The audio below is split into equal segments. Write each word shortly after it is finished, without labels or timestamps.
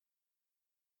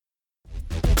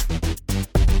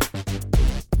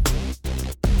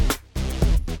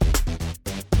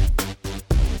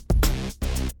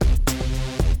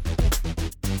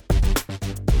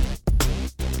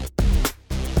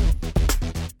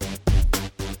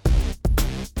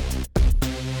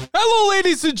Hello,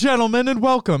 ladies and gentlemen, and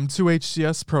welcome to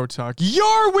HCS Pro Talk,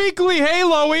 your weekly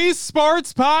Halo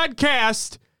eSports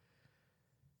podcast.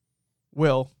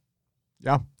 Will.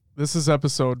 Yeah. This is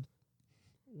episode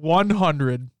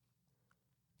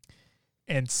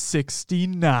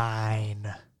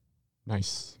 169.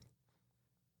 Nice.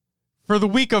 For the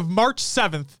week of March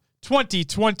 7th,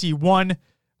 2021.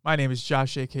 My name is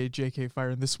Josh, aka JK Fire,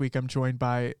 and this week I'm joined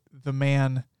by the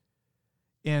man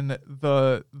in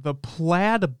the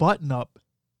plaid button-up.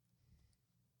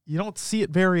 You don't see it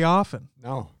very often.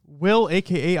 No. Will,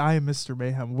 aka I am Mr.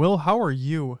 Mayhem. Will, how are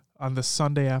you on this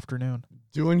Sunday afternoon?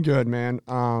 Doing good, man.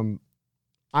 I'm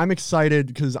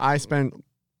excited because I spent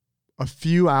a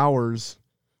few hours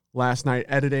last night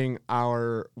editing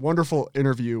our wonderful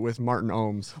interview with Martin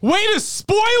Ohms. Way to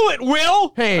spoil it,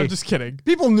 Will! Hey. I'm just kidding.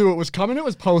 People knew it was coming. It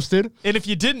was posted. And if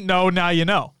you didn't know, now you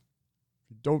know.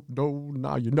 Don't know,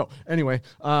 now you know. Anyway,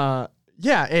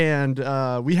 yeah, and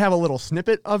we have a little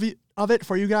snippet of it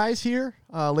for you guys here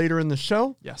later in the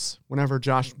show. Yes. Whenever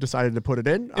Josh decided to put it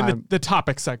in. In the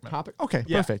topic segment. Topic? Okay,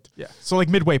 Yeah. perfect. Yeah. So like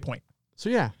midway point. So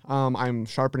yeah, I'm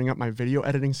sharpening up my video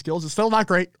editing skills. It's still not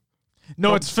great.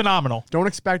 No, it's phenomenal. Don't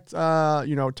expect,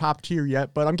 top tier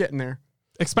yet, but I'm getting there.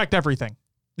 Expect everything.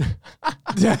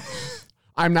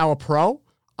 I'm now a pro.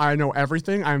 I know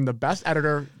everything. I'm the best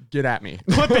editor. Get at me.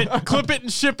 Clip it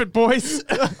and ship it, boys.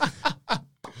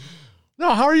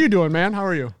 No, how are you doing, man? How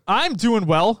are you? I'm doing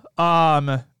well.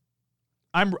 I'm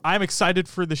excited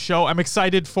for the show. I'm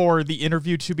excited for the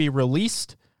interview to be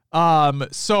released.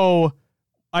 So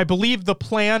I believe the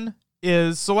plan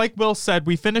is, so like Will said,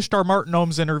 we finished our Martin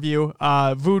Ohms interview,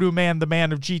 Voodoo Man, the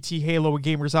man of GT, Halo,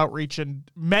 Gamers Outreach, and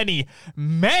many,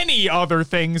 many other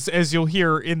things, as you'll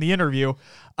hear in the interview.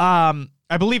 I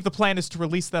believe the plan is to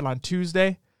release that on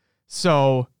Tuesday.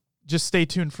 So just stay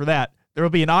tuned for that. There will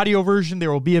be an audio version. There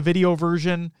will be a video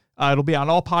version. It'll be on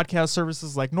all podcast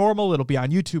services like normal. It'll be on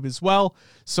YouTube as well.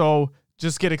 So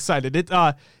just get excited.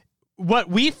 What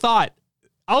we thought,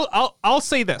 I'll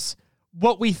say this.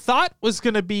 What we thought was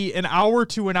going to be an hour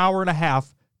to an hour and a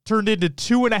half turned into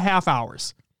 2.5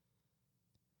 hours.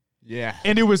 Yeah.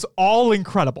 And it was all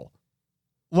incredible.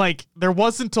 Like, there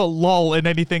wasn't a lull in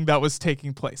anything that was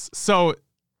taking place. So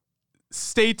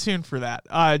stay tuned for that.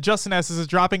 Justin asks, is it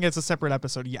dropping as a separate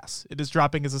episode? Yes, it is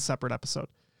dropping as a separate episode.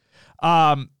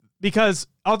 Because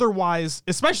otherwise,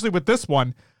 especially with this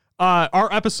one, our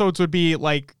episodes would be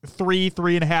like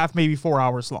 3.5, maybe 4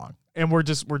 hours long. And we're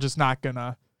just not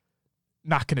gonna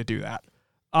do that.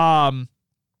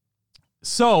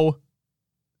 So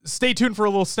stay tuned for a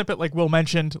little snippet like Will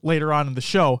mentioned later on in the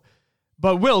show.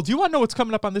 But Will, do you want to know what's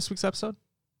coming up on this week's episode?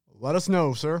 Let us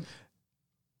know, sir.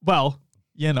 Well,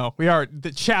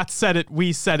 the chat said it,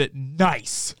 we said it.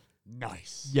 Nice.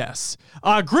 Yes.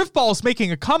 Griffball's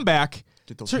making a comeback.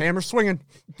 Get those hammers swinging.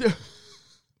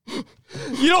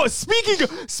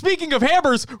 Speaking of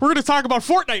hammers, we're going to talk about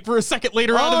Fortnite for a second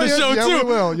later on in the show,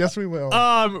 too. Yes, we will.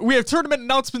 We have tournament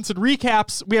announcements and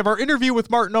recaps. We have our interview with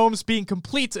Martin Ohms being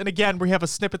complete. And again, we have a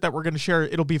snippet that we're going to share.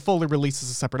 It'll be fully released as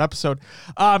a separate episode.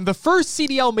 The first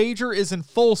CDL major is in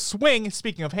full swing.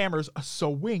 Speaking of hammers, a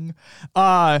swing.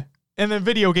 And then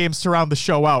video games to round the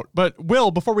show out. But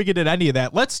Will, before we get into any of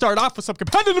that, let's start off with some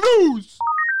competitive news.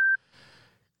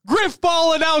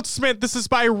 Griffball announcement. This is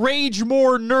by Rage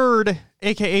More Nerd,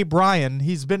 a.k.a. Brian.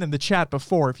 He's been in the chat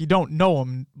before. If you don't know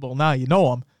him, well, now you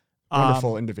know him.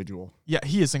 Wonderful individual. Yeah,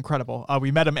 he is incredible.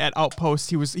 We met him at Outpost.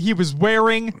 He was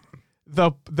wearing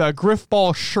the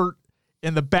Griffball shirt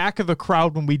in the back of the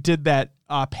crowd when we did that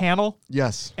panel.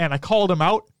 Yes. And I called him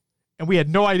out, and we had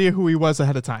no idea who he was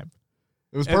ahead of time.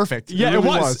 It was perfect. Yeah, it really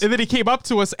was. And then he came up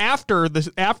to us after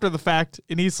the fact,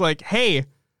 and he's like, "Hey,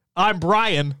 I'm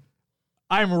Brian.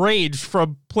 I'm Rage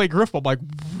from Play Griffball." I'm like,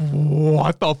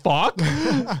 what the fuck?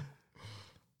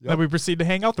 Then we proceed to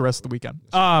hang out the rest of the weekend.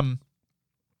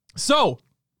 So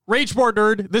Rage More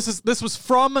Nerd. This was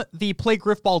from the Play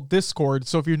Griffball Discord.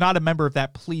 So if you're not a member of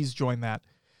that, please join that.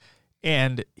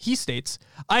 And he states,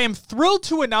 I am thrilled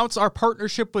to announce our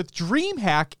partnership with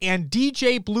DreamHack and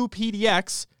DJ Blue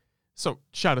PDX. So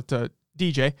shout out to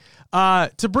DJ,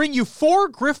 to bring you 4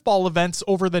 Griffball events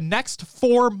over the next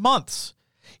 4 months.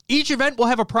 Each event will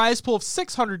have a prize pool of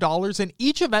 $600, and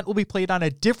each event will be played on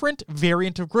a different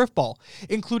variant of Griffball,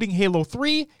 including Halo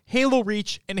 3, Halo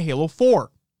Reach, and Halo 4.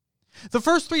 The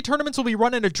first 3 tournaments will be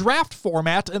run in a draft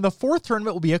format, and the 4th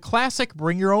tournament will be a classic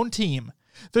bring your own team.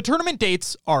 The tournament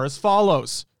dates are as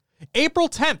follows. April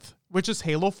 10th, which is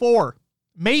Halo 4.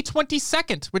 May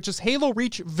 22nd, which is Halo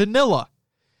Reach Vanilla.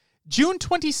 June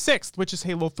 26th, which is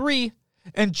Halo 3.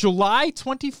 And July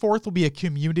 24th will be a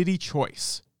community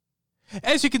choice.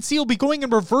 As you can see, we'll be going in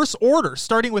reverse order,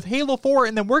 starting with Halo 4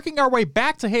 and then working our way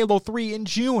back to Halo 3 in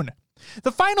June.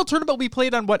 The final tournament will be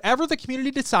played on whatever the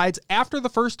community decides after the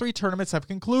first 3 tournaments have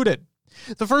concluded.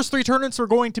 The first 3 tournaments are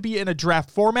going to be in a draft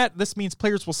format. This means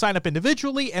players will sign up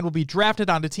individually and will be drafted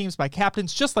onto teams by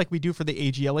captains just like we do for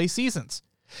the AGLA seasons.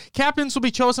 Captains will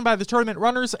be chosen by the tournament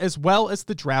runners as well as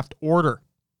the draft order.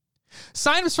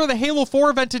 Sign-ups for the Halo 4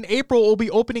 event in April will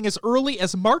be opening as early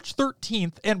as March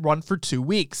 13th and run for 2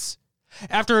 weeks.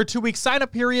 After a 2-week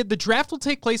sign-up period, the draft will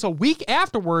take place a week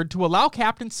afterward to allow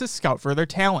captains to scout for their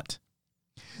talent.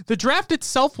 The draft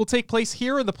itself will take place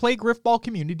here in the Play Griffball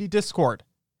Community Discord.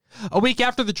 A week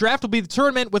after the draft will be the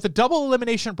tournament with a double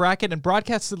elimination bracket and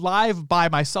broadcasted live by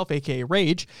myself, aka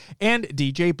Rage, and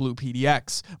DJ Blue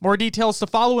PDX. More details to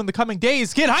follow in the coming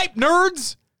days. Get hype,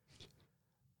 nerds!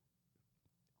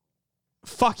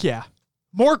 Fuck yeah.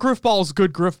 More Griffball is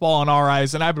good Griffball in our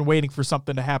eyes, and I've been waiting for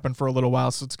something to happen for a little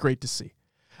while, so it's great to see.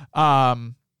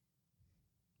 So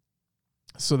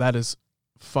that is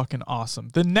fucking awesome.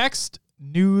 The next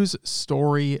news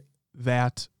story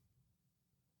that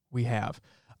we have.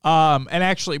 And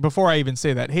actually, before I even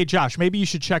say that, hey, Josh, maybe you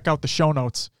should check out the show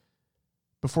notes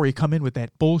before you come in with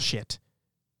that bullshit.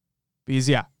 Because,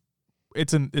 yeah,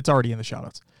 it's already in the show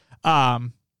notes.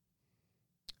 The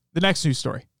next news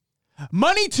story.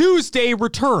 Money Tuesday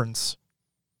returns.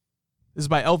 This is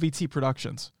by LVT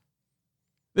Productions.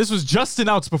 This was just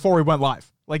announced before we went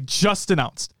live. Like, just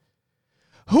announced.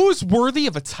 Who's worthy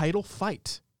of a title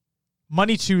fight?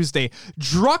 Money Tuesday.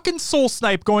 Druck and Soul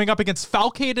Snipe going up against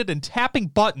Falcated and Tapping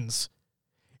Buttons.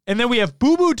 And then we have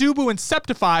Boo Boo Doo and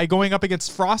Septify going up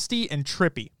against Frosty and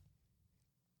Trippy.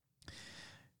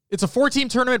 It's a 4-team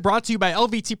tournament brought to you by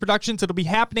LVT Productions. It'll be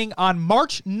happening on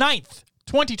March 9th,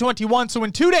 2021, so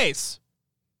in 2 days.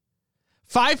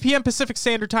 5 p.m. Pacific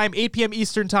Standard Time, 8 p.m.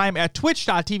 Eastern Time at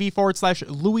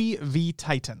twitch.tv/Louis V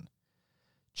Titan.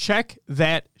 Check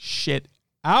that shit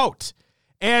out.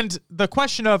 And the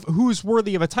question of who's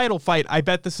worthy of a title fight, I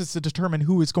bet this is to determine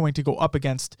who is going to go up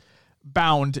against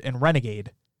Bound and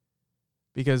Renegade.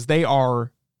 Because they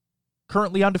are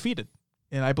currently undefeated,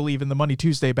 and I believe in the Money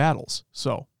Tuesday battles.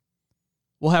 So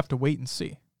we'll have to wait and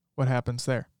see what happens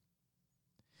there.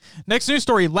 Next news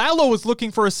story. Lalo is looking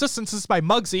for assistance. This is by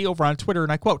Muggsy over on Twitter,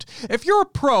 and I quote, if you're a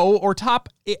pro or top...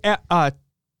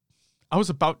 I was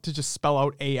about to just spell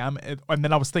out AM, and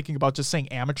then I was thinking about just saying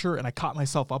amateur, and I caught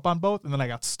myself up on both, and then I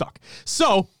got stuck.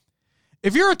 So,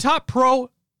 if you're a pro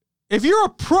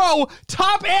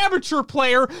top amateur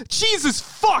player, Jesus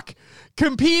fuck,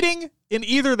 competing in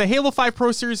either the Halo 5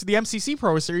 Pro Series or the MCC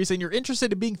Pro Series, and you're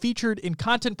interested in being featured in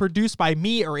content produced by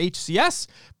me or HCS,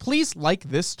 please like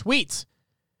this tweet.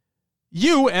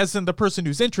 You, as in the person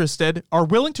who's interested, are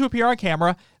willing to appear on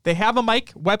camera. They have a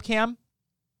mic, webcam,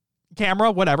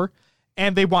 camera, whatever,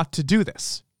 and they want to do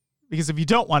this. Because if you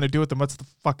don't want to do it, then what's the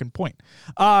fucking point?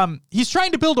 He's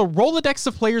trying to build a Rolodex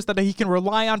of players that he can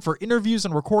rely on for interviews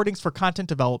and recordings for content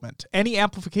development. Any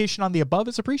amplification on the above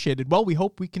is appreciated. Well, we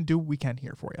hope we can do what we can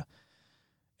here for you.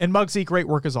 And Muggsy, great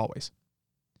work as always.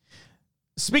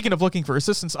 Speaking of looking for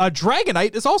assistance,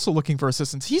 Dragonite is also looking for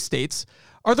assistance. He states,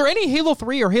 are there any Halo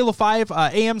 3 or Halo 5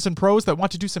 AMs and pros that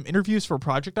want to do some interviews for a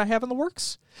project I have in the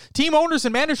works? Team owners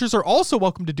and managers are also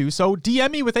welcome to do so.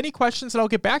 DM me with any questions and I'll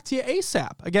get back to you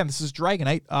ASAP. Again, this is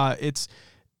Dragonite. It's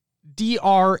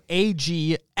DRAGXNITE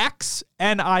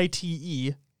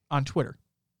on Twitter.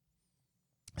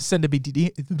 Send him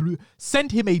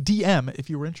a DM if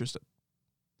you were interested.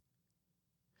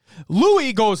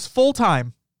 Louis goes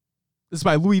full-time. This is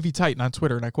by Louis V Titan on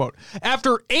Twitter, and I quote,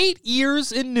 after 8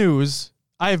 years in news,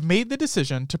 I have made the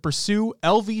decision to pursue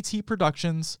LVT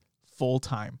Productions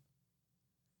full-time.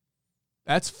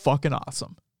 That's fucking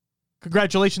awesome.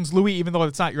 Congratulations, Louis, even though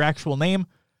it's not your actual name.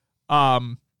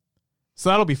 So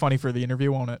that'll be funny for the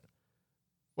interview, won't it?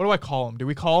 What do I call him? Do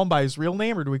we call him by his real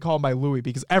name, or do we call him by Louis?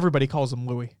 Because everybody calls him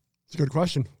Louis. It's a good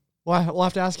question. We'll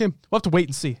have to ask him. We'll have to wait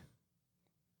and see.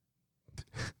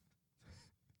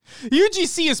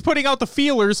 UGC is putting out the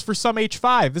feelers for some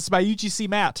H5. This is by UGC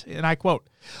Matt, and I quote,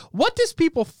 what does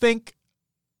people think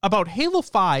about Halo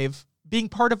 5 being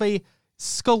part of a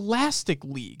scholastic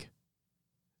league?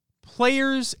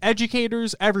 Players,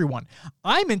 educators, everyone.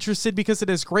 I'm interested because it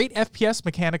has great FPS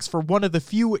mechanics for one of the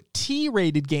few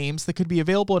T-rated games that could be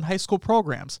available in high school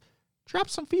programs. Drop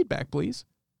some feedback, please.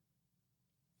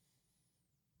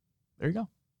 There you go.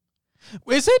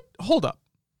 Is it? Hold up.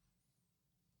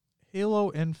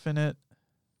 Halo Infinite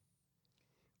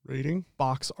rating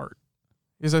box art,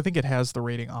 because I think it has the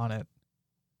rating on it.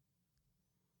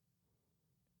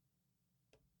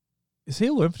 Is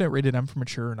Halo Infinite rated M for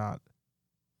mature or not?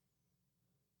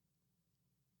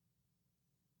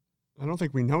 I don't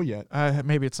think we know yet.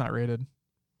 Maybe it's not rated.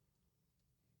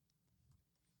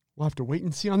 We'll have to wait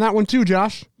and see on that one too,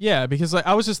 Josh. Yeah, because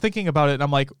I was just thinking about it, and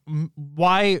I'm like,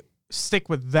 why stick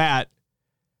with that?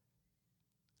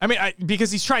 I mean,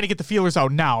 because he's trying to get the feelers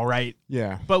out now, right?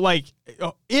 Yeah. But like,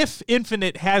 if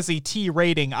Infinite has a T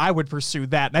rating, I would pursue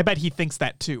that, and I bet he thinks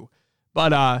that too.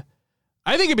 But I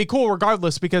think it'd be cool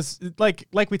regardless, because like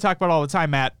we talk about all the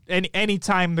time, Matt.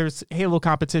 Anytime there's Halo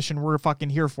competition, we're fucking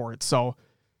here for it. So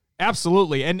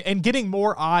absolutely, and getting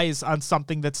more eyes on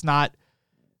something that's not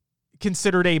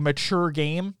considered a mature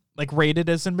game, like rated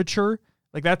as immature,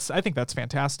 like I think that's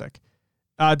fantastic.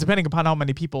 Depending upon how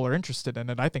many people are interested in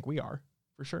it, I think we are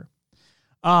for sure.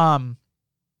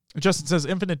 Justin says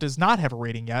Infinite does not have a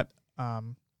rating yet.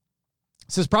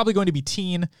 Says probably going to be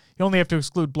teen. You only have to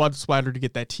exclude blood splatter to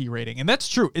get that T rating, and that's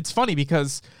true. It's funny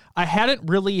because I hadn't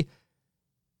really.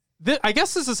 I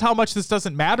guess this is how much this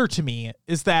doesn't matter to me,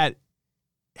 is that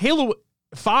Halo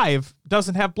 5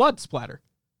 doesn't have blood splatter.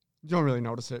 You don't really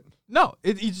notice it. No,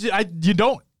 you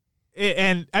don't.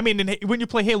 And I mean, when you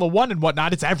play Halo 1 and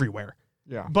whatnot, it's everywhere.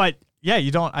 Yeah. But yeah,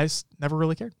 you don't. I just never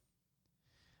really cared.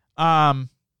 Yeah.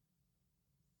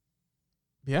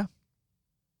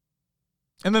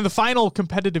 And then the final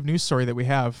competitive news story that we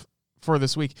have for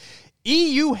this week,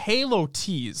 EU Halo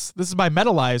tease. This is by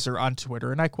Metalizer on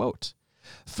Twitter, and I quote,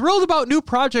 "Thrilled about new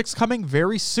projects coming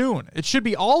very soon. It should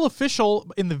be all official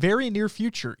in the very near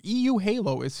future. EU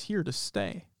Halo is here to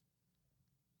stay."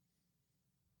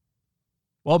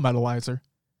 Well, Metalizer,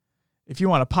 if you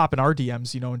want to pop in our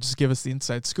DMs, and just give us the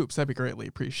inside scoops, that'd be greatly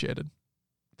appreciated.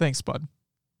 Thanks, bud.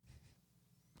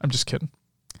 I'm just kidding.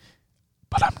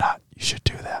 But I'm not. You should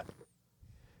do that.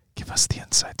 Give us the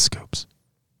inside scoops.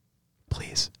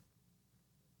 Please.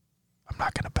 I'm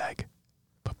not going to beg,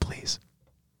 but please.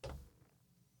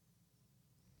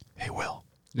 Hey, Will.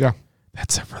 Yeah.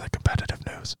 That's it for the competitive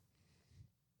news.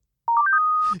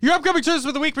 Your upcoming choices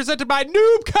for the week presented by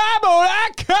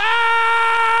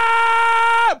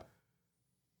NoobCombo.com!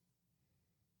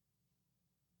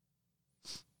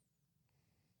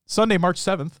 Sunday, March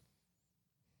 7th.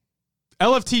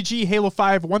 LFTG Halo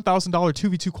 5 $1,000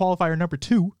 2v2 qualifier number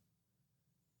 2.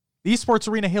 The Esports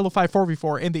Arena Halo 5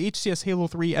 4v4 and the HCS Halo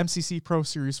 3 MCC Pro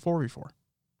Series 4v4.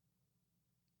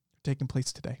 Taking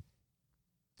place today.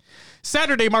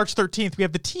 Saturday, March 13th, we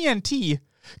have the TNT,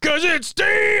 because it's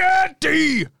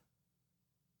TNT!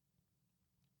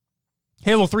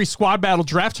 Halo 3 Squad Battle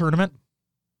Draft Tournament.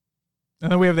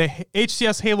 And then we have the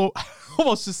HCS Halo,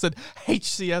 almost just said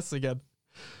HCS again.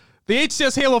 The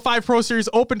HCS Halo 5 Pro Series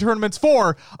Open Tournaments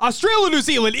for Australia, New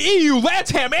Zealand, EU,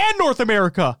 LATAM, and North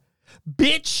America.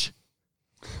 Bitch.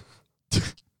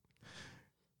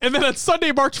 And then on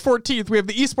Sunday, March 14th, we have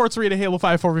the Esports Arena Halo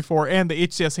 5 4v4 and the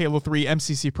HCS Halo 3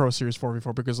 MCC Pro Series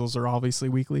 4v4, because those are obviously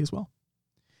weekly as well.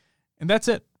 And that's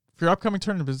it for your upcoming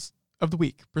tournaments of the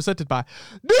week, presented by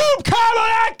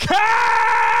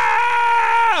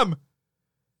NoobCombo.com!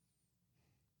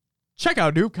 Check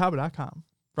out NoobCombo.com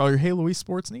for all your Halo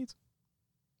esports needs.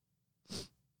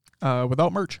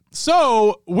 Without merch.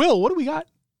 So, Will, what do we got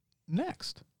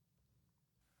next?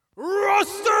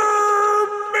 Roster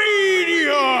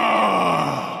Media!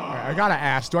 All right, I gotta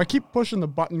ask, do I keep pushing the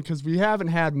button? Because we haven't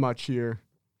had much here.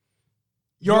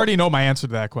 You already know my answer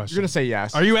to that question. You're gonna say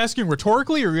yes. Are you asking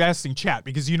rhetorically, or are you asking chat?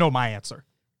 Because you know my answer.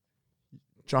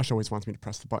 Josh always wants me to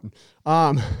press the button.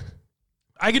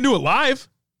 I can do it live.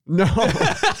 No.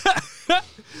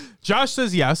 Josh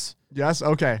says yes. Yes?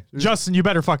 Okay. Justin, you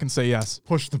better fucking say yes.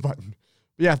 Push the button.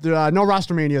 But yeah, no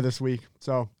Roster Mania this week.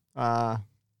 So, there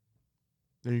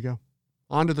you go.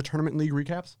 On to the tournament league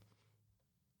recaps.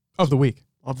 Of the week.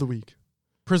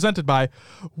 Presented by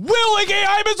Will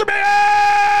A.K.I. Mr.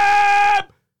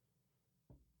 Mayhem!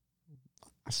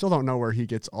 I still don't know where he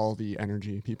gets all the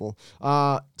energy, people.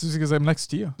 Just because I'm next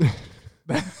to you.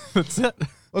 That's it.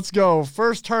 Let's go.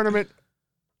 First tournament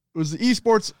was the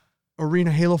Esports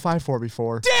Arena Halo 5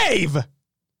 4v4. Dave!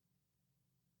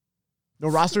 No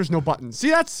rosters, no buttons. See,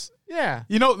 that's, yeah.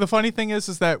 You know, the funny thing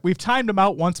is that we've timed him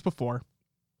out once before.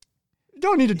 You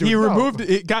don't need to do it. He removed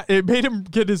it. It made him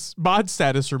get his mod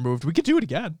status removed. We could do it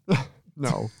again.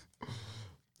 No.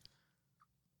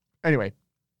 Anyway,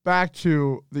 back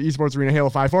to the Esports Arena Halo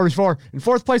 5 4v4. In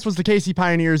fourth place was the KC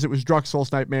Pioneers. It was Drux, Soul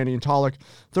Snipe, Manny, and Talik.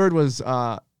 Third was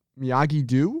Miyagi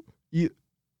Do,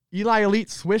 Eli Elite,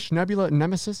 Swish, Nebula, and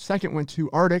Nemesis. Second went to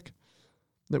Arctic.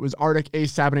 That was Arctic,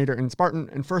 Ace, Sabinator, and Spartan.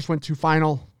 And first went to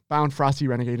Final, Bound, Frosty,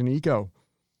 Renegade, and Eco.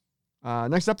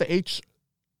 Next up, the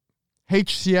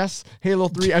HCS Halo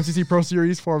 3 MCC Pro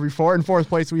Series 4v4. In fourth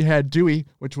place, we had Dewey,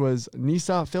 which was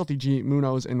Nisa, Filthy G,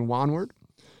 Munoz, and Wanward.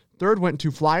 Third went to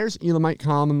Flyers, Elamite,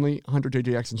 Commonly, Hunter,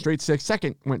 JJX, and Straight Six.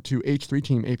 Second went to H3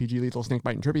 Team, APG, Lethal,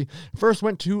 Snakebite, and Trippy. First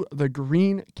went to the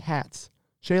Green Cats,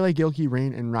 Shayla, Gilkey,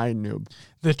 Rain, and Ryan Noob.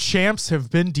 The champs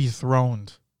have been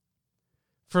dethroned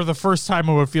for the first time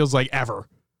in what feels like ever.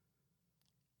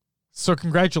 So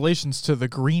congratulations to the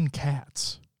Green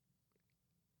Cats.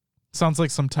 Sounds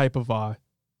like some type of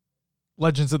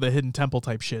Legends of the Hidden Temple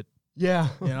type shit. Yeah.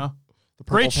 You know? The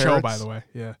Purple Great show, Parrots. by the way.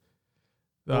 Yeah.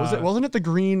 What was it? Wasn't it the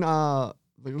green, it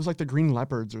was like the Green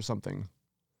Leopards or something.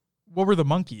 What were the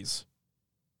monkeys?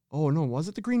 Oh, no. Was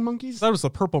it the Green Monkeys? That was the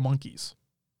purple monkeys.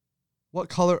 What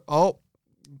color? Oh.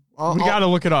 We got to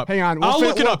look it up. Hang on. I'll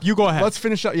look it up. You go ahead. Let's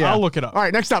finish up. Yeah. I'll look it up. All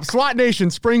right, next up, SWAT Nation,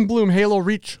 Spring Bloom, Halo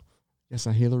Reach. Yes,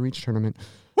 a Halo Reach tournament.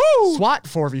 Woo! SWAT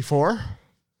 4v4.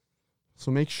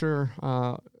 So make sure.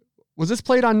 Was this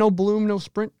played on No Bloom, No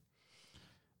Sprint?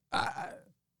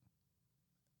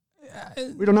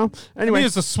 We don't know. Anyway, I mean,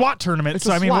 it's a SWAT tournament, it's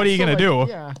so a I mean, SWAT, what are you so going to do?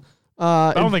 Yeah.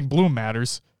 I don't think Bloom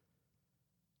matters.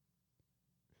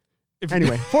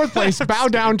 Anyway, fourth place, bow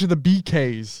down to the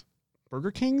BKs.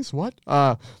 Burger Kings? What?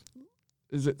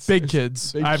 Is it Big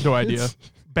Kids? Big I have no Kids? idea.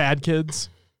 Bad Kids?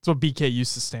 That's what BK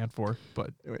used to stand for. But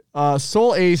Anyway,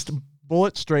 Soul Aced,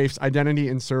 Bullet Strafes, Identity,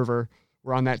 and Server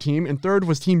were on that team. And third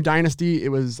was Team Dynasty. It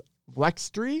was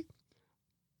Vlextry,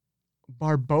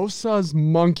 Barbosa's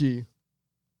Monkey.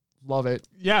 Love it.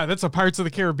 yeah, that's a Pirates of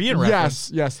the Caribbean reference.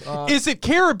 Yes. Is it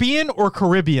Caribbean or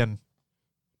Caribbean?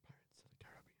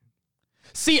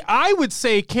 See, I would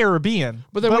say Caribbean,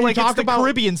 But then when you like talk it's the about-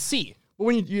 Caribbean Sea.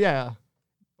 when you, yeah.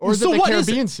 Or is So it the what is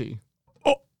Caribbean Sea?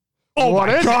 Oh What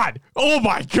my is it? God! Oh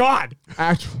my God!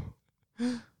 Actual.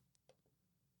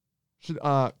 Should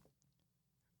Are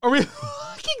we looking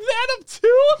that up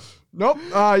too? nope.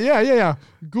 Yeah.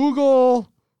 Google.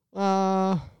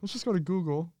 Let's just go to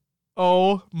Google.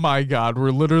 Oh my God!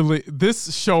 We're literally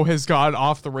this show has gone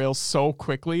off the rails so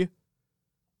quickly.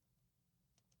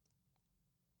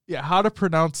 Yeah, how to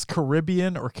pronounce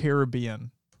Caribbean or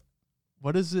Caribbean?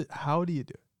 What is it? How do you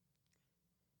do it?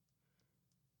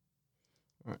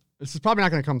 All right. This is probably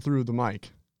not going to come through the mic.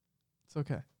 It's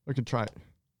okay. I could try it.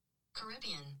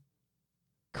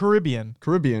 Caribbean.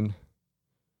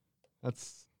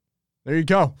 That's. There you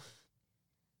go.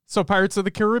 So Pirates of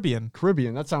the Caribbean.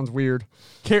 Caribbean. That sounds weird.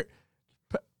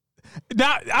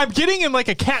 Now I'm getting in like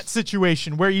a cat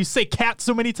situation where you say cat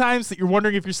so many times that you're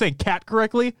wondering if you're saying cat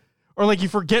correctly, or like you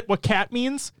forget what cat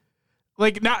means.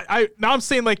 Like now I'm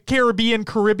saying like Caribbean.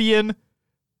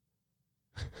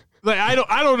 Like I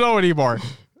don't know anymore.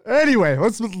 Anyway,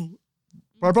 let's.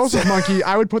 Barbosa's Monkey.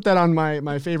 I would put that on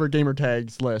my favorite gamer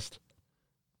tags list.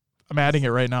 I'm adding it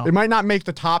right now. It might not make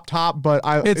the top, but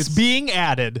It's being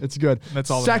added. It's good.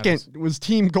 That's all that Second matters. was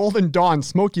Team Golden Dawn,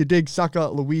 Smokey Dig,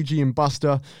 Sucka, Luigi, and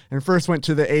Busta. And first went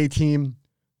to the A team.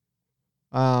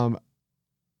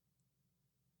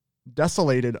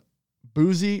 Desolated,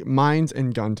 Boozy, Mines,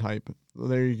 and Gun Type. So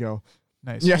there you go.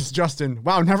 Nice. Yes, Justin.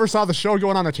 Wow, never saw the show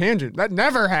going on a tangent. That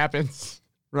never happens.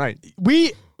 Right.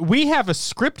 We have a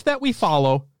script that we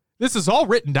follow. This is all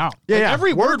written down. Yeah, Like, yeah.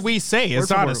 every word Word- we say Word is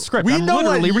for on a word. script. We I'm know what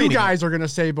literally you reading it. guys are going to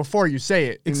say before you say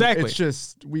it. And Exactly. It's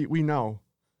just, we know.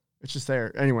 It's just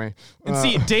there. Anyway. And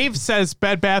see, Dave says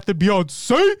Bed Bath & Beyond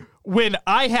say when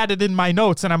I had it in my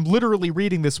notes, and I'm literally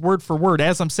reading this word for word.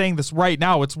 As I'm saying this right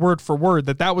now, it's word for word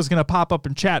that was going to pop up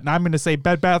in chat, and I'm going to say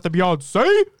Bed Bath & Beyond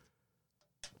say.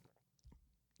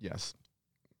 Yes.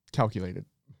 Calculated.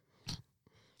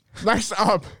 Next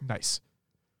up. Nice.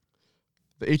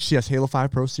 The HCS Halo 5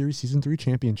 Pro Series Season 3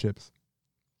 Championships.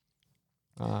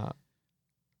 Sound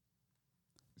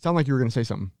like you were going to say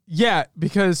something. Yeah,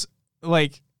 because,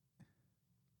 like,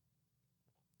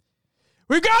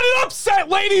 we got an upset,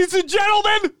 ladies and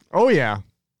gentlemen! Oh, yeah.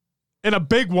 And a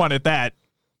big one at that.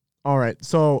 All right.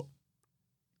 So,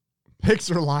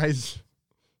 picks or lies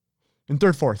in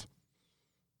third, fourth.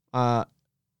 We have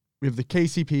the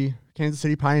KCP, Kansas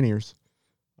City Pioneers.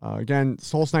 Again,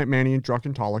 Soul Snipe, Manny, and Druck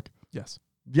and Tolick. Yes.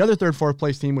 The other third, fourth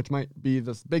place team, which might be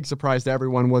the big surprise to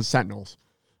everyone, was Sentinels.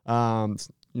 You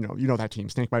know that team: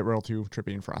 Snakebite, Royal 2,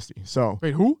 Trippy, and Frosty. So,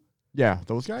 Wait, who? yeah,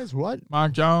 those guys. What?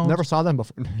 Mark Jones. Never saw them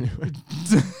before. Anyway.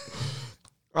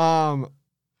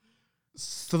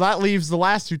 So that leaves the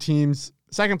last two teams.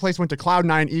 Second place went to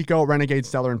Cloud9, Eco, Renegade,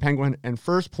 Stellar, and Penguin, and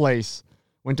first place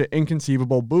went to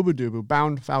Inconceivable, Booba Doobu,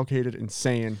 Bound, Falcated, and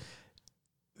Saiyan.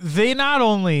 They not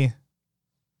only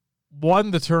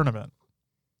won the tournament,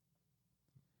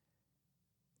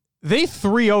 they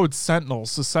 3-0'd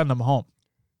Sentinels to send them home.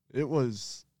 I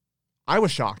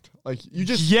was shocked. Like, you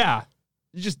just, Yeah.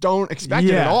 you just don't expect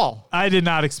it at all. I did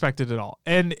not expect it at all.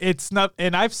 And it's not,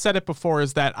 and I've said it before,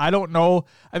 is that I don't know.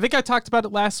 I think I talked about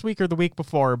it last week or the week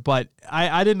before, but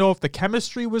I didn't know if the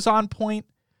chemistry was on point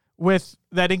with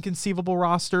that inconceivable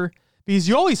roster, because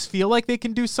you always feel like they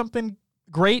can do something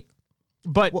great,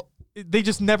 but they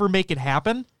just never make it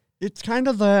happen. It's kind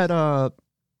of that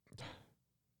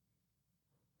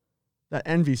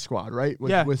Envy squad, right?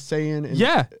 With Saiyan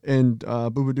and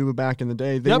Booba back in the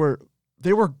day.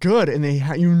 They were good, and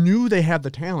you knew they had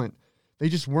the talent. They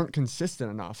just weren't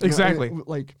consistent enough. Exactly.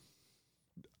 Like,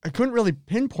 I couldn't really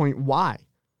pinpoint why,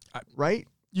 right?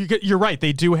 You're right.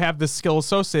 They do have the skill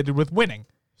associated with winning.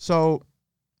 So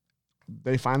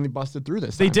they finally busted through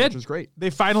this. They did. Which was great. They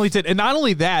finally did. And not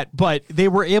only that, but they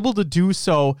were able to do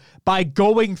so by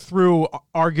going through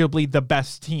arguably the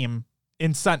best team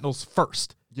in Sentinels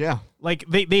first. Yeah. Like,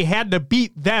 they had to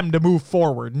beat them to move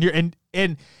forward.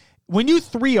 And when you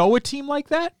 3-0 a team like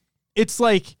that, it's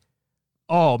like,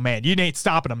 oh, man, you ain't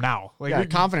stopping them now. Like,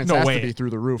 confidence has to be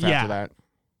through the roof after that.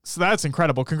 So that's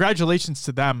incredible. Congratulations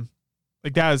to them.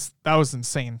 Like, that was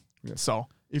insane. Yeah. So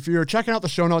if you're checking out the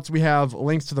show notes, we have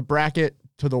links to the bracket,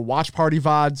 to the Watch Party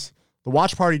VODs. The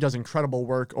Watch Party does incredible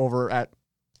work over at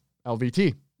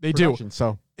LVT. They do.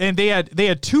 So. And they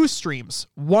had two streams.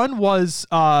 One was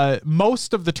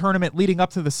most of the tournament leading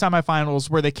up to the semifinals,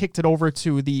 where they kicked it over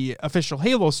to the official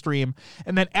Halo stream.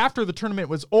 And then after the tournament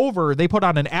was over, they put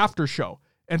on an after show.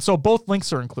 And so both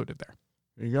links are included there.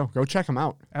 There you go. Go check them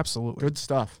out. Absolutely. Good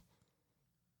stuff.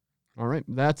 All right.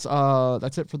 That's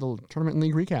it for the tournament and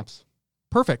league recaps.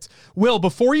 Perfect. Will,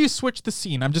 before you switch the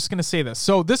scene, I'm just going to say this.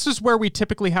 So this is where we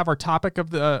typically have our topic of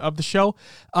the show.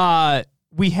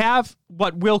 We have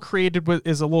what Will created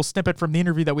is a little snippet from the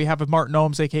interview that we have with Martin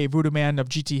Ohms, a.k.a. Voodoo Man of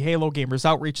GT Halo, Gamers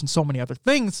Outreach, and so many other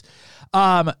things.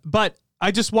 But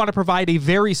I just want to provide a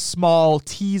very small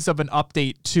tease of an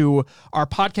update to our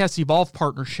Podcast Evolve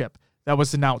partnership that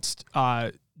was announced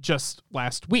just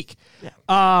last week.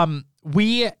 Yeah.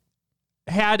 We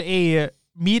had a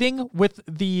meeting with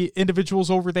the individuals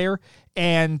over there,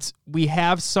 and we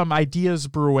have some ideas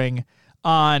brewing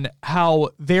on how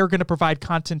they're going to provide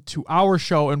content to our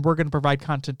show, and we're going to provide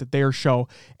content to their show,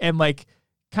 and like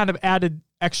kind of added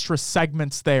extra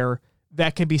segments there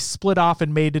that can be split off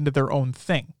and made into their own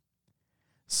thing.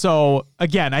 So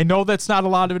again, I know that's not a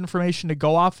lot of information to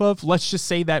go off of. Let's just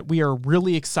say that we are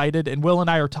really excited, and Will and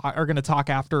I are going to talk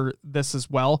after this as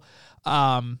well.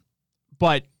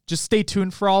 But just stay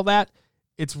tuned for all that.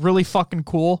 It's really fucking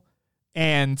cool.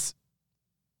 And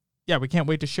yeah, we can't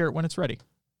wait to share it when it's ready.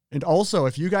 And also,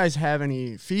 if you guys have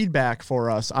any feedback for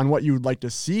us on what you would like to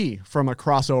see from a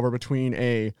crossover between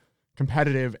a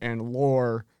competitive and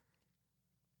lore,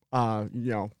 from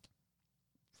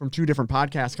two different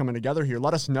podcasts coming together here,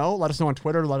 let us know. Let us know on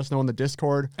Twitter. Let us know in the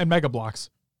Discord. And Mega Blocks.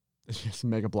 Yes,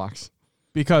 Mega Blocks.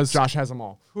 Because Josh has them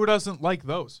all. Who doesn't like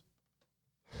those?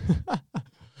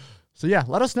 So yeah,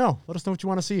 let us know. Let us know what you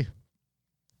want to see.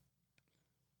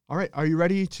 All right, are you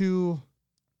ready to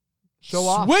show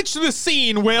off? Switch the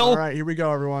scene, Will. All right, here we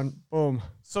go, everyone. Boom.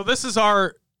 So this is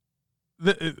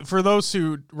for those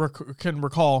who can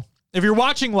recall, if you're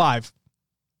watching live,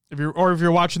 if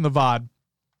you're watching the VOD,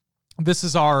 this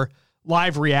is our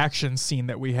live reaction scene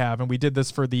that we have, and we did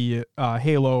this for the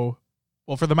Halo,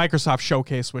 for the Microsoft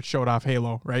Showcase, which showed off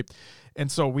Halo, right? And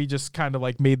so we just kind of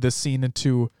like made this scene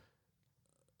into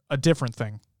a different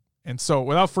thing. And so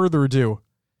without further ado,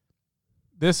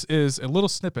 this is a little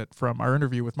snippet from our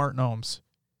interview with Martin Ohms,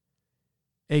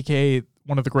 a.k.a.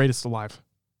 one of the greatest alive.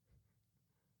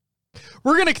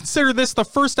 We're going to consider this the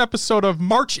first episode of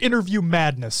March Interview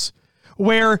Madness,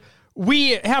 where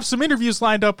we have some interviews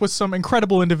lined up with some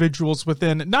incredible individuals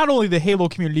within not only the Halo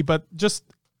community, but just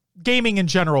gaming in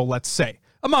general, let's say,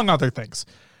 among other things.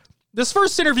 This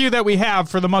first interview that we have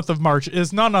for the month of March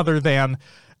is none other than...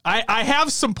 I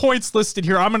have some points listed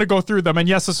here. I'm going to go through them. And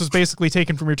yes, this was basically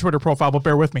taken from your Twitter profile, but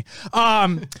bear with me.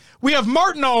 We have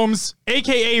Martin Ohms,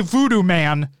 a.k.a. Voodoo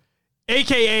Man,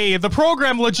 a.k.a. the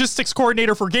Program Logistics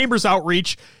Coordinator for Gamers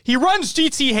Outreach. He runs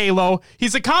GT Halo.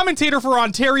 He's a commentator for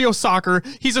Ontario Soccer.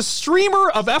 He's a streamer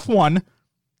of F1.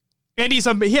 And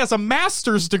he has a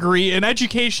master's degree in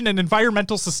education and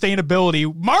environmental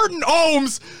sustainability. Martin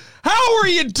Ohms, how are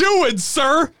you doing,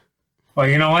 sir? Well,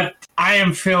 you know what? I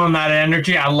am feeling that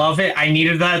energy. I love it. I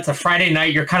needed that. It's a Friday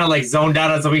night. You're kind of like zoned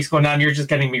out as the week's going down. You're just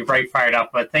getting me right fired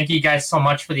up. But thank you guys so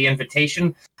much for the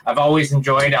invitation. I've always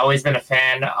enjoyed, always been a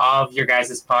fan of your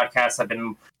guys' podcasts. I've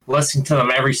been listening to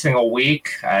them every single week.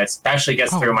 Especially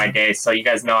gets through my day. So you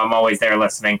guys know I'm always there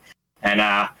listening. And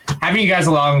having you guys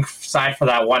alongside for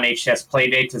that one HCS play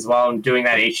date as well, and doing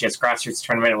that HCS grassroots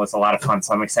tournament was a lot of fun.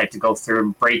 So I'm excited to go through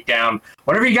and break down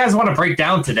whatever you guys want to break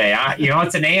down today.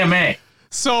 It's an AMA.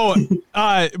 So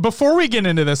before we get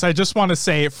into this, I just want to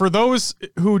say, for those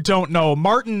who don't know,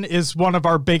 Martin is one of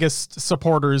our biggest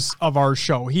supporters of our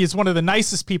show. He is one of the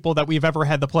nicest people that we've ever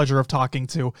had the pleasure of talking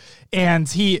to. And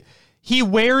he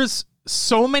wears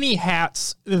so many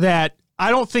hats that I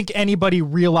don't think anybody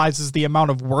realizes the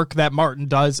amount of work that Martin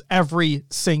does every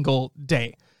single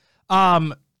day.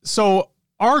 So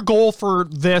our goal for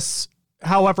this,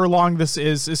 however long this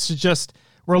is to just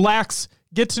relax,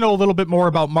 get to know a little bit more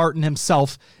about Martin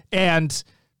himself, and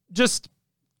just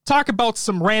talk about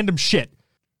some random shit.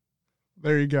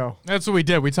 There you go. That's what we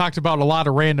did. We talked about a lot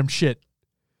of random shit.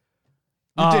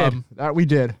 We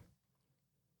did.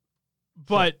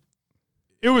 But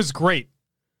it was great.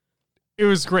 It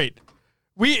was great.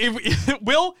 I'm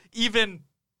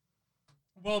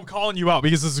calling you out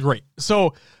because this is great.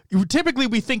 So typically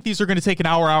we think these are going to take an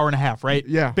hour and a half, right?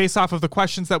 Yeah. Based off of the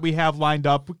questions that we have lined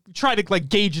up, we try to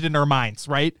gauge it in our minds,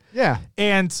 right? Yeah.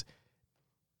 And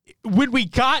when we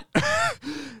got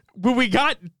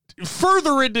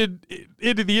further into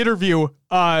the interview,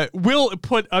 Will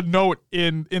put a note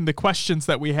in the questions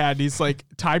that we had. He's like,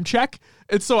 time check.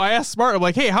 And so I asked Smart, I'm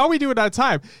like, hey, how are we doing on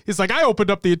time? He's like, I opened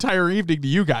up the entire evening to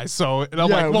you guys. So, and I'm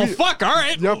like, well, fuck. All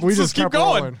right. Yep. We just keep kept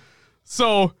going. rolling.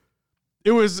 So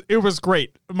it was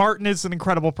great. Martin is an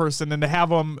incredible person, and to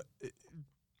have him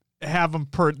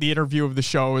per the interview of the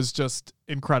show is just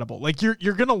incredible. Like you're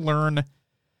going to learn.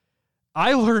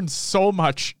 I learned so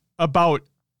much about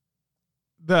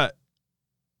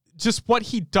just what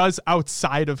he does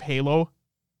outside of Halo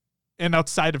and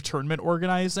outside of tournament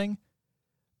organizing.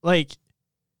 Like,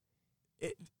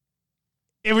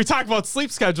 and we talk about sleep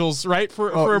schedules, right?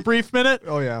 For a brief minute.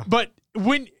 Oh yeah. But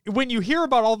when you hear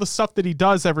about all the stuff that he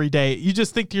does every day, you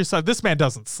just think to yourself, this man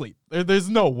doesn't sleep. There's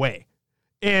no way.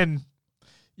 And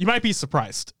you might be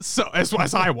surprised. So as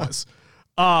I was.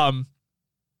 But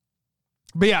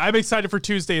yeah, I'm excited for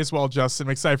Tuesday as well, Justin.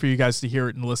 I'm excited for you guys to hear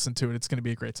it and listen to it. It's going to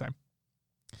be a great time.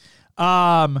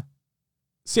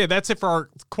 So yeah, that's it for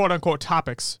our quote unquote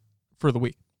topics for the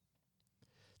week.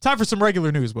 Time for some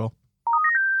regular news, Will.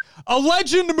 A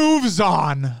legend moves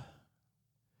on.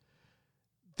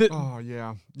 Oh,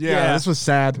 yeah. Yeah, this was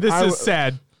sad. This is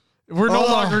sad. We're no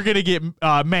longer going to get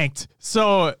manked.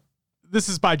 So this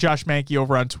is by Josh Mankey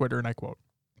over on Twitter, and I quote,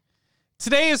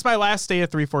 "Today is my last day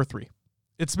at 343.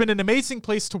 It's been an amazing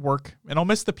place to work, and I'll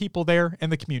miss the people there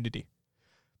and the community.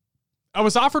 I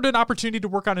was offered an opportunity to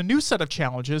work on a new set of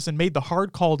challenges and made the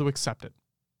hard call to accept it.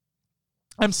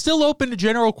 I'm still open to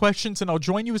general questions, and I'll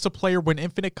join you as a player when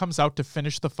Infinite comes out to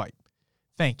finish the fight.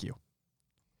 Thank you."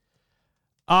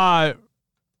 Not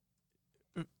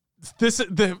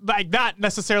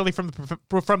necessarily from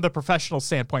the professional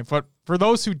standpoint, but for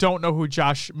those who don't know who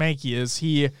Josh Mankey is,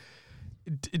 he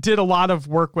did a lot of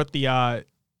work with the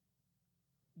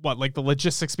the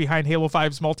logistics behind Halo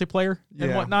 5's multiplayer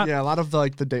and whatnot. Yeah, a lot of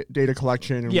the data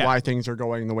collection and why things are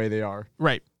going the way they are.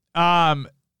 Right.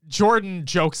 Jordan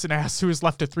jokes and asks who is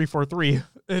left at 343.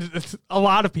 A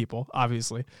lot of people,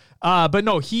 obviously. But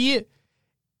no, the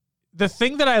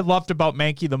thing that I loved about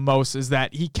Mankey the most is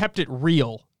that he kept it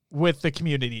real with the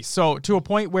community. So to a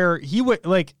point where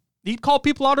he'd call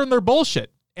people out on their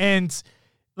bullshit. And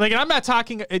I'm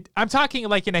talking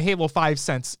in a Halo 5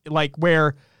 sense,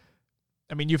 where,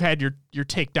 I mean, you've had your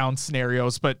takedown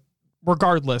scenarios, but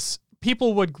regardless,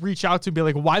 people would reach out to and be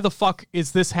like, why the fuck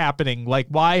is this happening?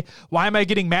 Why am I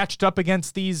getting matched up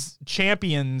against these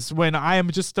champions when I am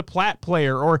just a plat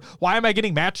player? Or why am I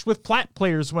getting matched with plat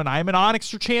players when I'm an Onyx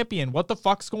champion? What the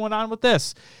fuck's going on with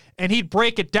this? And he'd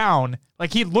break it down.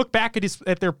 He'd look back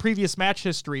at their previous match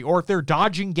history, or if they're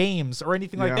dodging games or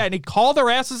anything like that, and he'd call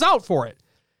their asses out for it.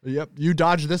 Yep, you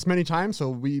dodged this many times, so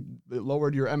we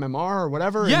lowered your MMR or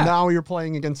whatever, and now you're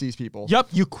playing against these people. Yep,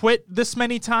 you quit this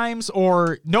many times,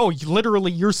 or no,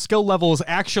 literally your skill level is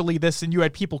actually this, and you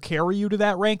had people carry you to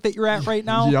that rank that you're at right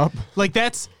now. Yep.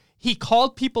 He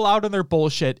called people out on their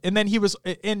bullshit, and then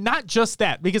and not just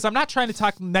that, because I'm not trying to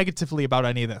talk negatively about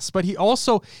any of this, but he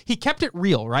kept it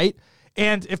real, right?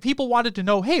 And if people wanted to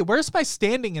know, hey, where's my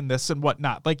standing in this and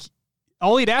whatnot,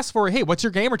 all he'd ask for, hey, what's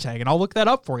your gamer tag? And I'll look that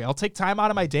up for you. I'll take time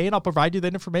out of my day and I'll provide you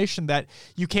that information that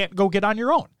you can't go get on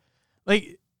your own.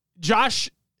 Josh,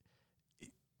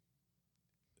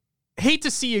 hate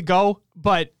to see you go,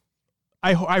 but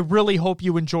I really hope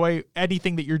you enjoy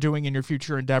anything that you're doing in your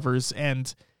future endeavors.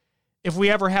 And if we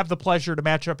ever have the pleasure to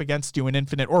match up against you in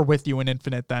Infinite or with you in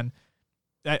Infinite, then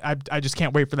I just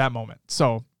can't wait for that moment.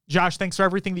 So Josh, thanks for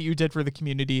everything that you did for the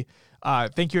community.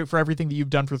 Thank you for everything that you've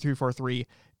done for 343,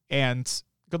 and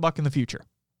good luck in the future.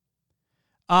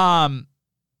 But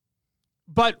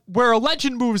where a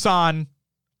legend moves on,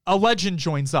 a legend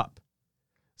joins up.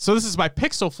 So this is by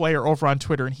Pixel Flayer over on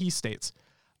Twitter, and he states,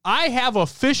 I have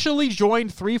officially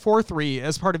joined 343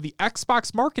 as part of the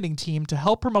Xbox marketing team to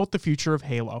help promote the future of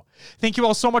Halo. Thank you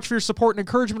all so much for your support and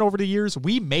encouragement over the years.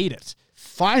 We made it.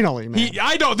 Finally, man.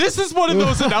 I know, this is one of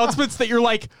those announcements that you're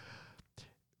like,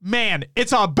 man,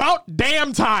 it's about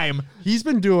damn time. He's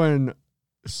been doing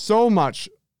so much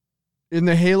in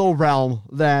the Halo realm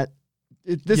that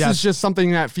this is just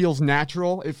something that feels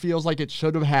natural. It feels like it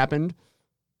should have happened.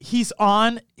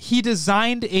 He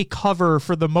designed a cover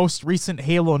for the most recent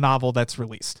Halo novel that's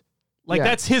released.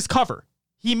 That's his cover.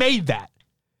 He made that.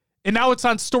 And now it's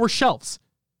on store shelves.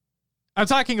 I'm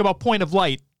talking about Point of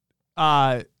Light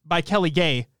by Kelly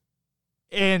Gay.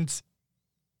 And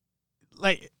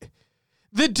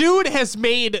the dude has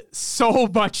made so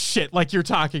much shit like you're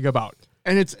talking about.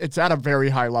 And it's at a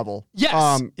very high level.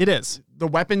 Yes, it is. The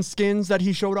weapon skins that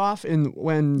he showed off the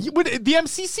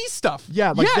MCC stuff.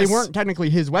 Yeah, they weren't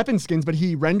technically his weapon skins, but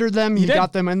he rendered them. He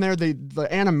got them in there. The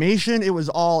animation, it was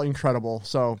all incredible.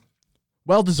 So,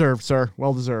 well deserved, sir.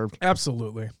 Well deserved.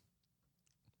 Absolutely.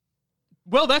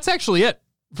 Well, that's actually it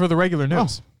for the regular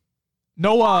news.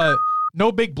 No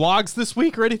big blogs this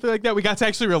week or anything like that. We got to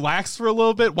actually relax for a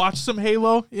little bit, watch some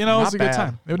Halo. It was a good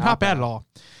time. It was not bad at all.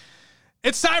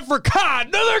 It's time for COD.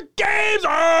 Another games.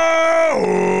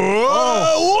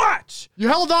 Watch. You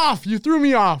held off. You threw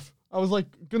me off. I was going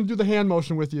to do the hand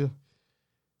motion with you.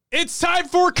 It's time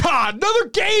for COD. Another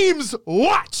games.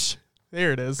 Watch.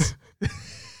 There it is.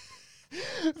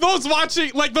 Those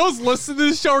watching, those listening to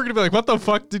this show are going to be like, what the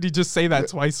fuck did he just say that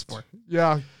twice for?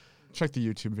 Yeah. Check the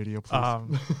YouTube video,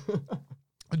 please.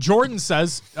 Jordan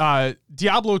says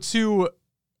Diablo 2,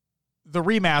 the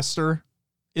remaster,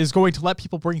 is going to let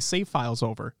people bring save files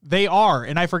over. They are,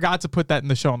 and I forgot to put that in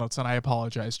the show notes, and I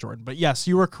apologize, Jordan. But yes,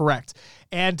 you were correct.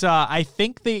 And I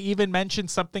think they even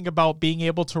mentioned something about being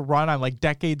able to run on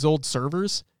decades-old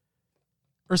servers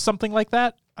or something like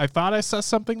that. I thought I saw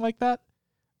something like that.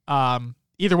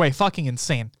 Either way, fucking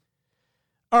insane.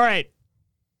 All right.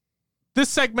 This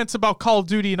segment's about Call of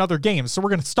Duty and other games, so we're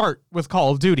going to start with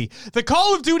Call of Duty. The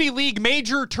Call of Duty League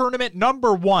Major Tournament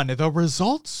number 1. The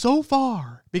results so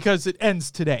far, because it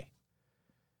ends today.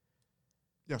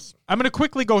 Yes. I'm going to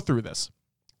quickly go through this.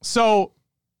 So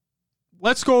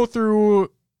let's go through.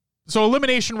 So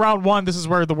elimination round 1, this is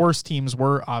where the worst teams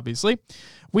were, obviously.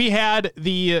 We had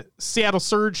the Seattle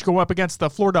Surge go up against the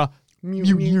Florida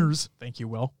Mutineers. Thank you,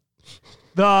 Will.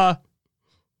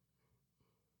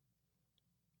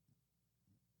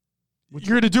 You're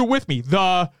going to do it with me.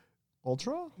 The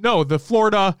Ultra? No, the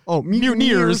Florida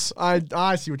Mutineers. I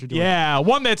see what you're doing. Yeah,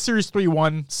 won that series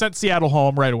 3-1, sent Seattle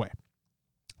home right away.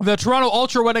 The Toronto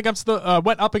Ultra went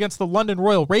up against the London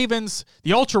Royal Ravens.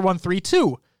 The Ultra won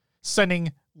 3-2,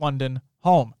 sending London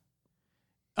home.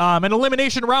 In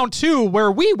elimination round 2,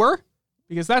 where we were,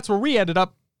 because that's where we ended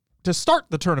up to start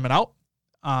the tournament out,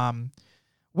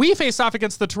 we faced off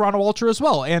against the Toronto Ultra as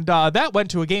well, and that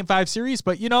went to a Game 5 series,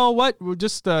 but you know what?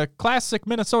 Just a classic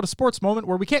Minnesota sports moment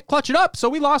where we can't clutch it up, so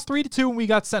we lost 3-2, and we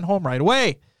got sent home right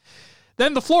away.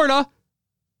 Then the Florida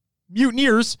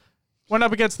Mutineers went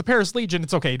up against the Paris Legion.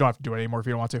 It's okay, you don't have to do it anymore if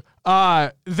you don't want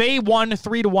to. They won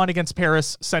 3-1 against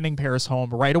Paris, sending Paris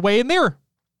home right away in their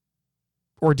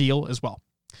ordeal as well.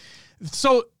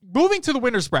 So, moving to the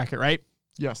winner's bracket, right?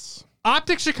 Yes.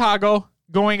 Optic Chicago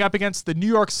going up against the New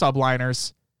York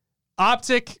Subliners.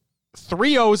 Optic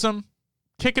 3-0s them,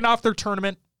 kicking off their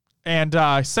tournament and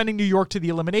sending New York to the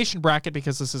elimination bracket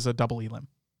because this is a double elim.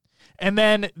 And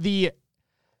then the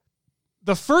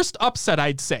first upset,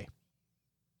 I'd say,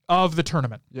 of the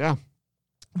tournament. Yeah.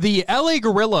 The LA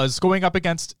Gorillas going up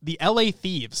against the LA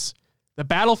Thieves. The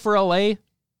battle for LA,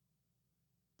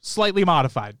 slightly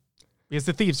modified because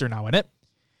the Thieves are now in it.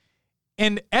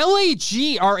 And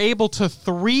LAG are able to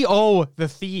 3-0 the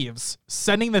Thieves,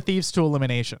 sending the Thieves to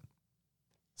elimination.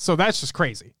 So that's just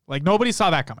crazy. Nobody saw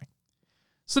that coming.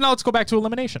 So now let's go back to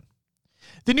elimination.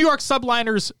 The New York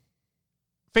Subliners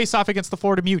face off against the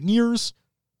Florida Mutineers.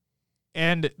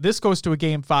 And this goes to a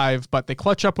Game 5, but they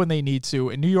clutch up when they need to.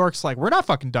 And New York's like, we're not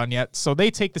fucking done yet. So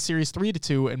they take the series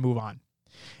 3-2 and move on.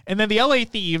 And then the LA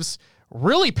Thieves,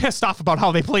 really pissed off about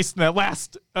how they placed in that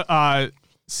last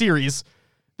series.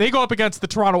 They go up against the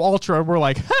Toronto Ultra, and we're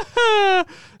like,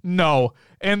 no.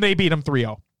 And they beat them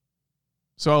 3-0.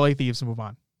 So LA Thieves move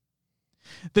on.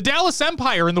 The Dallas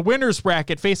Empire in the winner's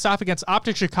bracket face off against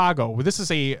Optic Chicago. This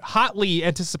is a hotly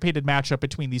anticipated matchup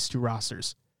between these two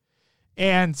rosters.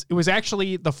 And it was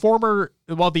actually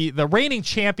the reigning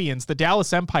champions, the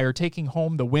Dallas Empire, taking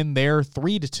home the win there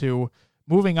 3-2,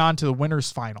 moving on to the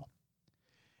winners final.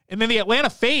 And then the Atlanta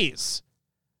FaZe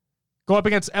go up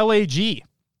against LAG.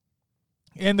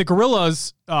 And the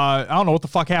Gorillas, I don't know what the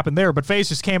fuck happened there, but FaZe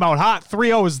just came out hot.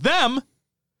 3-0 is them.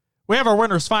 We have our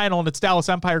winners final, and it's Dallas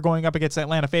Empire going up against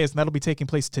Atlanta FaZe, and that'll be taking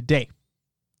place today.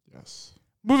 Yes.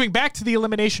 Moving back to the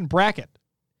elimination bracket.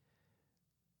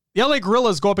 The LA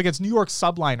Gorillas go up against New York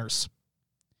Subliners.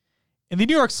 And the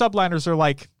New York Subliners are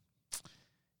like,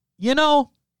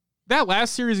 that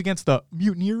last series against the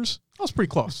Mutineers, that was pretty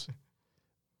close.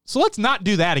 So let's not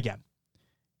do that again.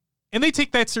 And they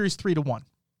take that series 3-1,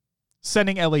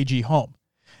 sending LAG home.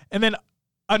 And then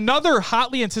another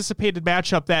hotly anticipated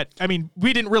matchup that,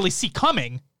 we didn't really see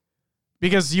coming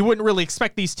because you wouldn't really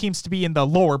expect these teams to be in the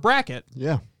lower bracket.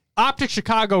 Yeah. Optic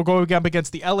Chicago going up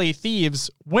against the LA Thieves.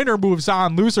 Winner moves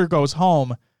on, loser goes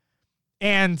home.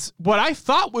 And what I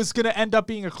thought was going to end up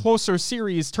being a closer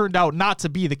series turned out not to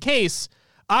be the case.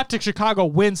 Optic Chicago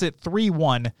wins it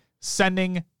 3-1,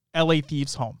 sending LA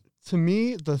Thieves home. To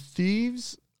me, the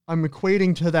Thieves, I'm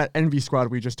equating to that Envy squad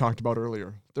we just talked about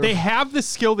earlier. They have the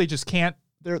skill, they just can't.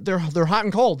 They're hot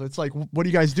and cold. It's like, what are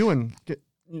you guys doing?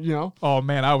 Oh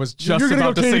man, I was just You're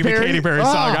about to sing the Katy Perry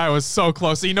song. Ah. I was so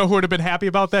close. You know who would have been happy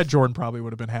about that? Jordan probably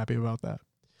would have been happy about that.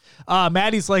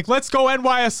 Maddie's like, let's go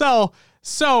NYSL.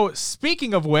 So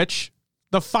speaking of which,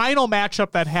 the final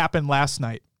matchup that happened last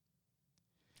night.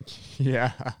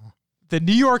 Yeah. The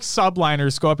New York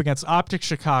Subliners go up against Optic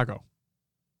Chicago.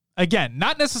 Again,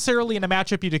 not necessarily in a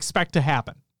matchup you'd expect to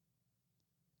happen.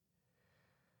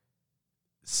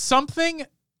 Something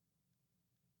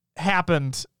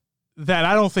happened that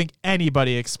I don't think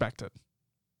anybody expected.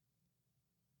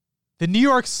 The New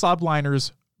York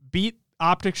Subliners beat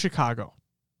Optic Chicago.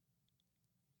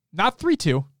 Not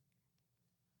 3-2.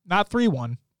 Not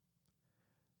 3-1.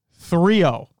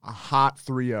 3-0. A hot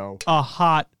 3-0. A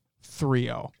hot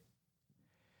 3-0.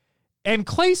 And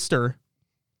Clayster,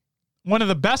 one of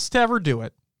the best to ever do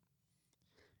it,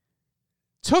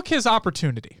 took his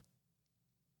opportunity.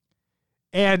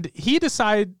 And he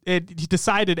decided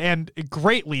and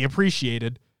greatly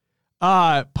appreciated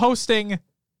posting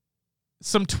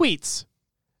some tweets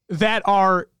that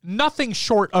are nothing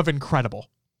short of incredible.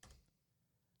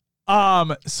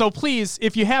 So please,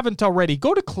 if you haven't already,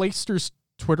 go to Clayster's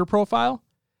Twitter profile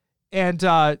and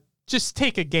just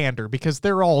take a gander because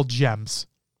they're all gems.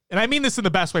 And I mean this in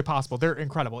the best way possible. They're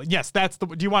incredible. Yes, that's the.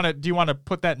 Do you want to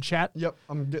put that in chat? Yep,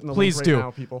 I'm getting the Please link do. right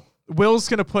now, people. Will's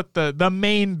gonna put the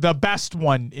best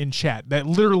one in chat that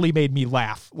literally made me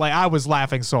laugh. Like I was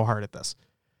laughing so hard at this.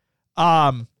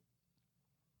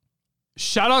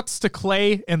 Shout outs to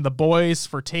Clay and the boys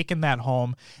for taking that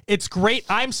home. It's great.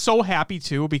 I'm so happy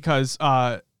too because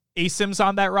Asim's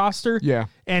on that roster. Yeah.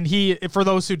 And for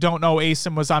those who don't know,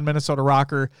 Asim was on Minnesota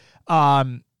Rocker.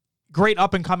 Great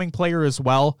up and coming player as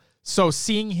well. So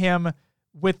seeing him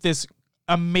with this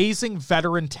amazing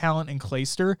veteran talent in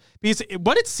Clayster, because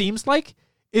what it seems like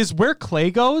is where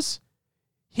Clay goes,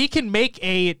 he can make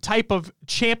a type of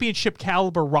championship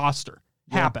caliber roster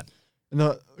happen. And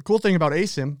the cool thing about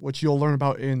Asim, which you'll learn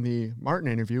about in the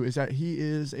Martin interview, is that he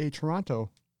is a Toronto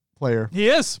player. He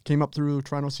is. Came up through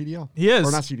Toronto CDL. He is.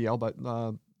 Or not CDL, but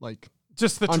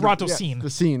just the Toronto scene. The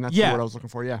scene, that's the word I was looking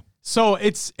for, yeah. So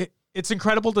it's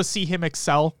incredible to see him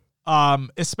excel. And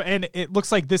it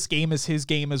looks like this game is his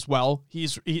game as well.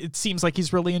 It seems like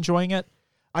he's really enjoying it.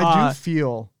 I do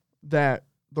feel that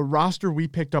the roster we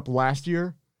picked up last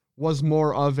year was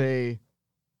more of a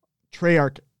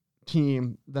Treyarch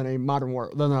team than a Modern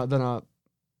War than a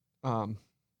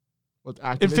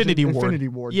Infinity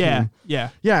Ward yeah, team.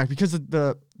 Yeah, because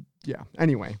of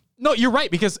anyway. No, you're right,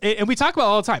 because and we talk about it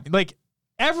all the time. Like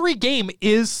every game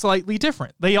is slightly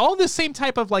different. They all have the same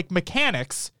type of like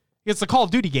mechanics. It's the Call of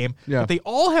Duty game. Yeah. But they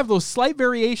all have those slight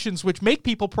variations which make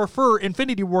people prefer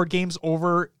Infinity Ward games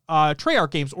over Treyarch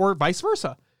games or vice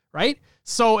versa, right?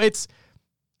 So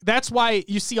that's why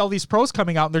you see all these pros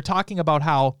coming out and they're talking about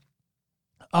how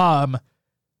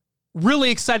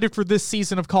really excited for this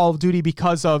season of Call of Duty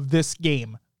because of this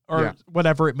game or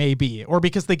whatever it may be, or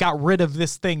because they got rid of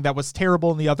this thing that was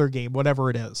terrible in the other game,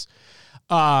 whatever it is.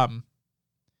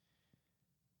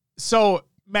 So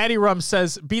Matty Rum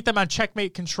says, beat them on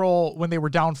checkmate control when they were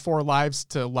down 4 lives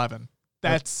to 11.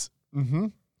 That's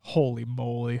holy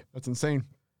moly. That's insane.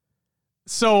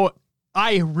 So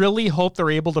I really hope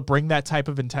they're able to bring that type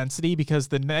of intensity because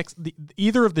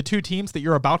either of the two teams that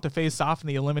you're about to face off in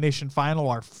the elimination final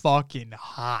are fucking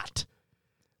hot.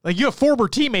 Like you have former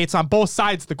teammates on both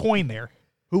sides of the coin there.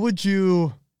 Who would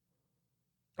you?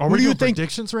 Are Who we do you doing think-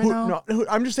 predictions right now?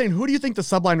 I'm just saying, who do you think the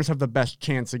Subliners have the best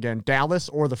chance again, Dallas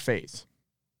or the FaZe?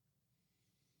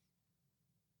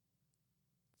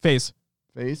 FaZe.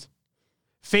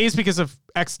 FaZe? Because of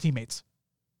ex-teammates.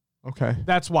 Okay.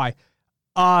 That's why.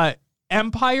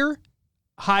 Empire,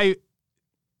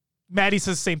 Maddie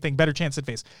says the same thing. Better chance at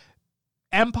FaZe.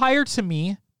 Empire, to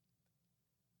me,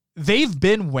 they've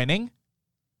been winning,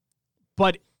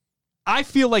 but I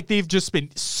feel like they've just been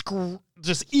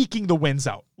just eking the wins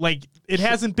out. Like, it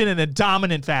hasn't been in a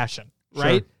dominant fashion,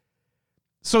 right? Sure.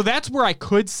 So that's where I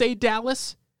could say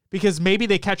Dallas, because maybe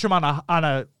they catch them on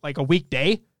a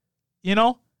weekday, you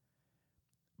know?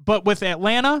 But with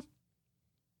Atlanta,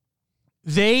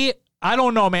 I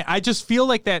don't know, man. I just feel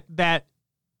like that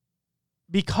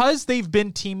because they've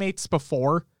been teammates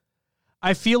before,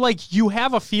 I feel like you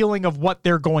have a feeling of what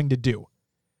they're going to do.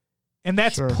 And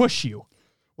that's Sure. push you.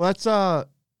 Well, that's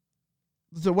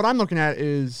so what I'm looking at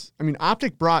is, I mean,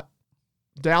 Optic brought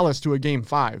Dallas to a game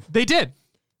 5, They did.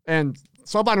 and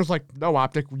Subliners like, no,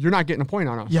 Optic, you're not getting a point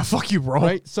on us. Yeah, fuck you, bro.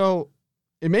 Right? So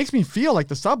it makes me feel like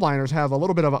the Subliners have a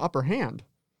little bit of an upper hand.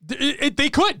 They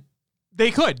could.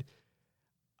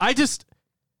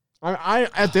 I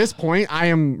at this point, I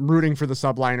am rooting for the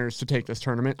Subliners to take this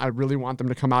tournament. I really want them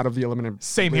to come out of the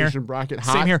Same here. elimination bracket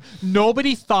hot. Same here.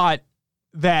 Nobody thought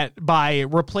that by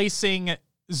replacing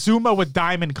Zuma with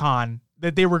Diamond Con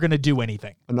that they were going to do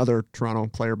anything. Another Toronto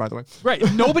player, by the way. Right.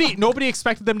 Nobody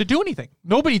expected them to do anything.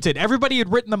 Nobody did. Everybody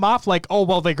had written them off like, oh,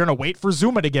 well, they're going to wait for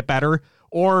Zuma to get better,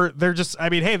 or they're just, I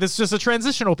mean, hey, this is just a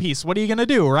transitional piece. What are you going to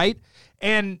do, right?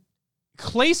 And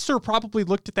Clayster probably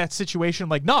looked at that situation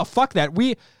like, no, fuck that.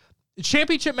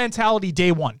 Championship mentality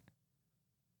day one.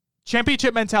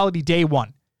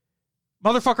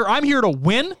 Motherfucker, I'm here to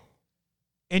win,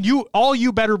 and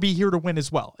you better be here to win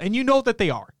as well. And you know that they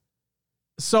are.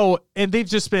 So, and they've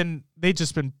just been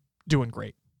doing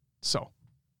great. So,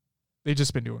 they've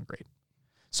just been doing great.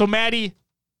 So, Maddie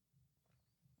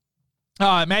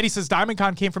says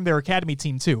DiamondCon came from their academy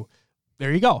team too.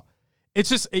 There you go. It's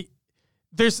just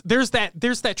there's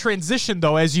that transition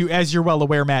though, as you're well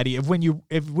aware, Maddie, of when you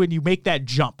make that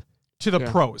jump to the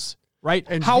pros, right?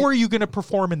 And how are you going to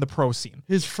perform in the pro scene?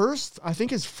 His first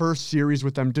series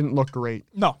with them didn't look great.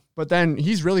 No. But then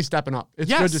he's really stepping up.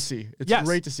 It's good to see. It's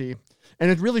great to see. And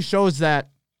it really shows that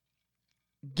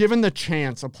given the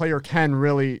chance, a player can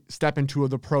really step into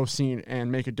the pro scene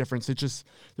and make a difference. It just,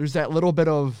 there's that little bit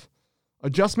of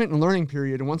adjustment and learning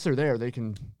period. And once they're there, they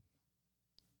can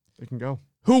go.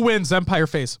 Who wins Empire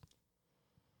FaZe?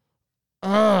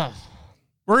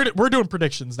 We're doing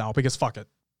predictions now because fuck it.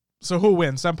 So who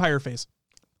wins Empire FaZe?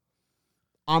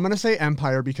 I'm going to say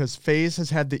Empire because FaZe has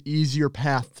had the easier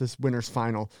path to this winner's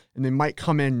final, and they might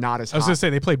come in not as hot. I was going to say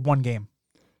they played one game.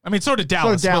 I mean, so did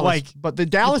Dallas. But the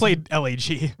Dallas played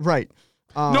LAG. Right.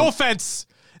 No offense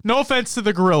to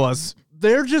the Gorillas.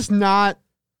 They're just not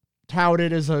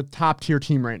touted as a top tier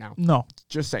team right now. No.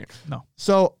 Just saying. No.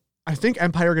 So I think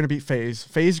Empire are going to beat FaZe.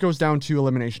 FaZe goes down to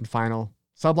elimination final.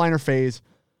 Subliner FaZe.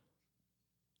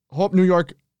 Hope New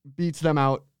York beats them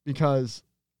out because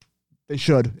they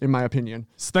should, in my opinion.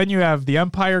 So then you have the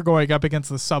Empire going up against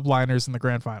the Subliners in the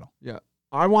grand final. Yeah.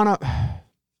 I want to...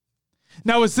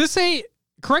 Now,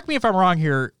 correct me if I'm wrong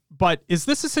here, but is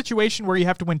this a situation where you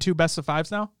have to win 2 best of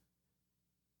 5s now?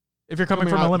 If you're coming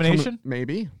from elimination?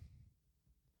 Maybe.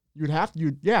 You'd have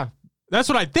to, yeah. That's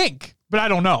what I think, but I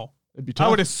don't know. It'd be tough. I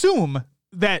would assume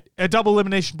that a double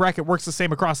elimination bracket works the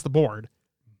same across the board.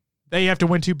 That you have to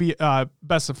win 2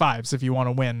 best of 5s if you want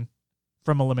to win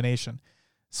from elimination.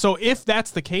 So if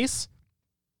that's the case,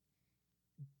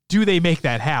 do they make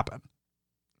that happen?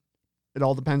 It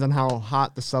all depends on how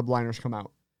hot the Subliners come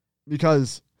out.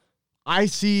 Because I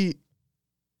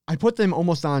put them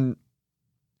almost on,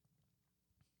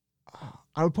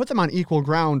 I would put them on equal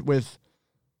ground with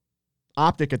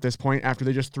Optic at this point after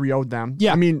they just 3-0'd them.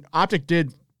 Yeah. I mean, Optic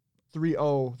did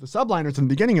 3-0 the Subliners in the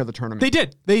beginning of the tournament. They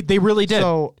did. They really did.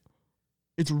 So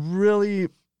it's really,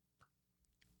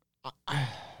 I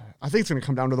think it's going to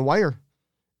come down to the wire.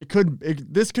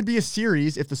 This could be a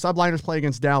series if the Subliners play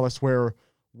against Dallas where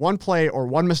one play or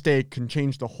one mistake can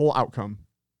change the whole outcome.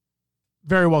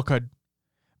 Very well could.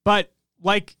 But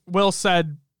like Will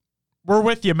said, we're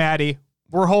with you, Maddie.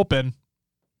 We're hoping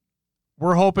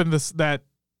that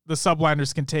the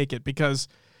Subliners can take it because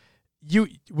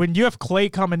when you have Clay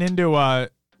coming into a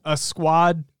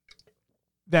squad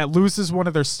that loses one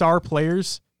of their star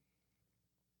players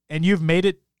and you've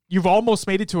almost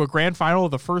made it to a grand final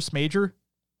of the first major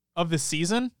of the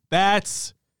season,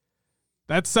 that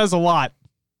says a lot.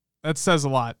 That says a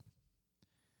lot.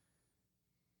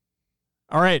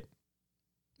 All right.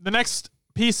 The next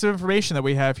piece of information that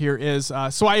we have here is,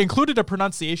 so I included a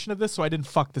pronunciation of this so I didn't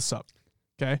fuck this up.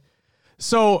 Okay.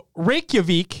 So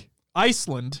Reykjavik,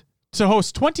 Iceland, to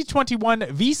host 2021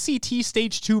 VCT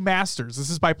Stage 2 Masters.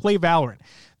 This is by Play Valorant.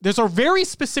 There's a very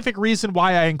specific reason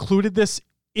why I included this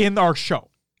in our show.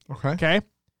 Okay.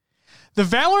 The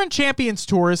Valorant Champions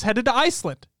Tour is headed to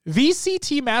Iceland.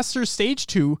 VCT Masters Stage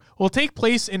 2 will take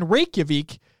place in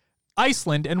Reykjavik,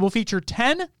 Iceland, and will feature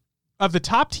 10 of the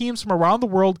top teams from around the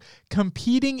world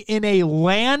competing in a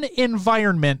LAN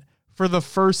environment for the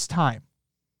first time.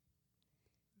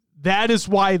 That is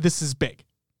why this is big.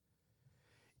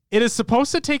 It is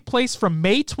supposed to take place from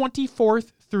May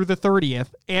 24th through the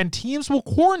 30th, and teams will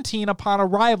quarantine upon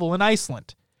arrival in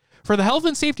Iceland. For the health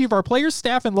and safety of our players,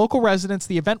 staff, and local residents,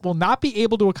 the event will not be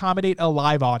able to accommodate a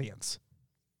live audience.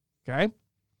 Okay?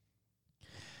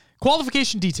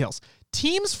 Qualification details.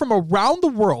 Teams from around the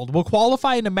world will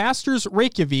qualify into Masters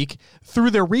Reykjavik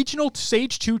through their regional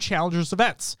Stage 2 Challengers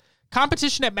events.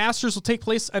 Competition at Masters will take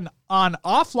place on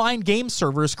offline game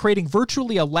servers, creating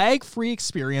virtually a lag-free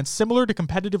experience similar to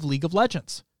competitive League of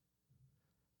Legends.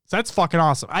 So that's fucking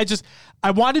awesome.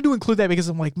 I wanted to include that because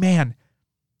I'm like, man,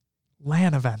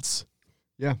 LAN events.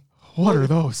 Yeah. What are If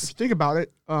those? you think about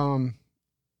it,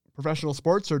 professional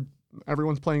sports are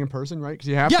everyone's playing in person, right? Because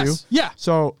you have Yes. to. Yeah.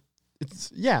 So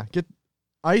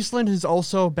Iceland has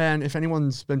also been, if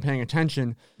anyone's been paying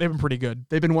attention, They've been pretty good.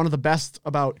 they've been one of the best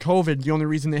about COVID. The only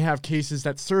reason they have cases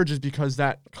that surge is because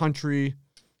that country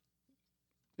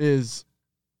is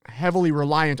heavily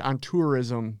reliant on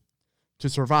tourism to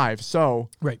survive. So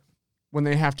Right. when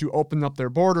they have to open up their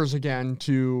borders again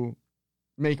to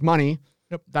make money,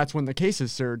 Yep. that's when the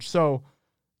cases surge. So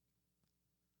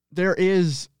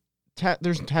there's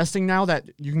testing now that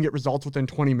you can get results within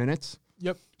 20 minutes.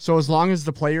 Yep. So as long as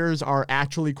the players are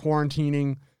actually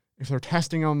quarantining, if they're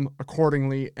testing them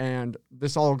accordingly, and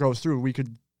this all goes through, we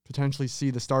could potentially see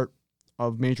the start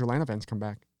of major LAN events come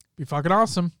back. Be fucking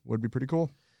awesome. Would be pretty cool.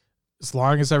 As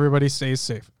long as everybody stays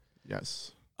safe.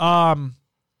 Yes.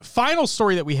 Final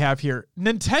story that we have here.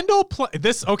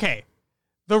 Nintendo okay.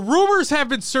 The rumors have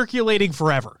been circulating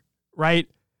forever, right?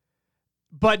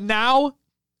 But now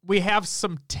we have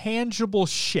some tangible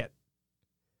shit.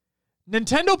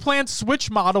 Nintendo plans Switch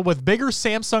model with bigger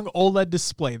Samsung OLED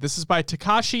display. This is by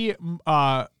Takashi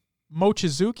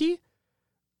Mochizuki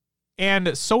and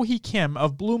Sohee Kim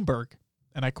of Bloomberg.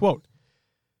 And I quote,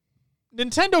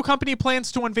 Nintendo company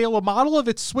plans to unveil a model of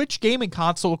its Switch gaming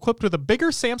console equipped with a bigger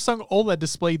Samsung OLED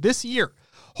display this year,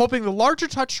 hoping the larger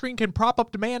touchscreen can prop up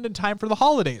demand in time for the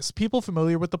holidays, people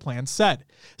familiar with the plan said.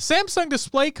 Samsung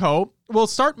Display Co. will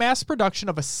start mass production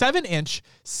of a 7-inch,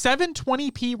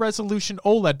 720p resolution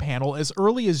OLED panel as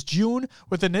early as June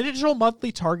with an initial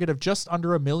monthly target of just under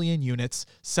 1 million units,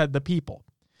 said the people.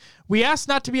 Who asked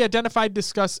not to be identified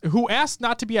discussing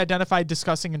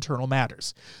internal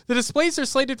matters. The displays are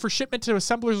slated for shipment to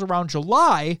assemblers around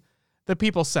July, the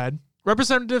people said.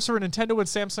 Representatives for Nintendo and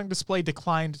Samsung Display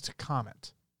declined to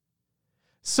comment.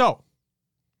 So,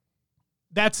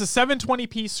 that's a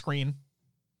 720p screen,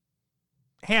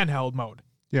 handheld mode.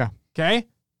 Yeah. Okay?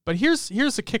 But here's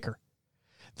the kicker.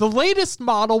 The latest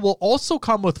model will also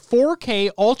come with 4K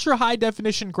ultra-high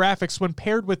definition graphics when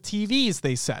paired with TVs,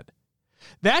 they said.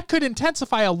 That could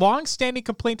intensify a long-standing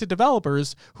complaint to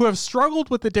developers who have struggled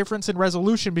with the difference in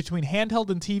resolution between handheld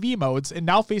and TV modes and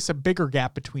now face a bigger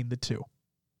gap between the two.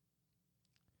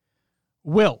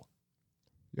 Will.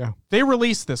 Yeah. They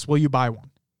release this. Will you buy one?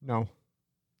 No.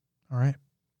 All right.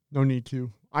 No need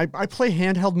to. I play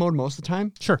handheld mode most of the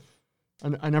time. Sure.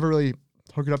 And I never really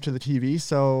hook it up to the TV,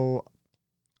 so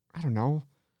I don't know.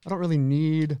 I don't really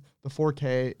need the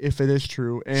 4K if it is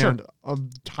true, and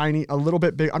a little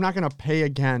bit big. I'm not going to pay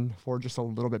again for just a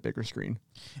little bit bigger screen.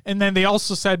 And then they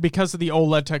also said because of the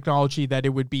OLED technology that it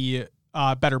would be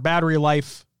better battery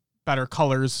life, better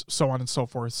colors, so on and so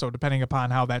forth. So depending upon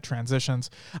how that transitions,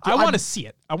 I want to see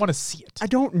it. I want to see it. I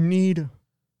don't need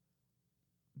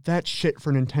that shit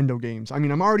for Nintendo games. I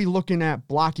mean, I'm already looking at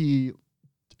blocky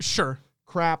Sure.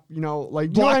 crap, like you know what I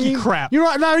Blocky mean? crap. You know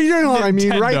what I mean,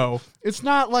 right? Nintendo. It's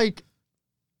not like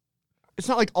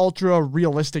ultra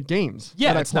realistic games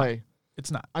that I it's not. play. It's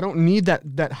not. I don't need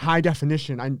that high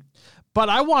definition. But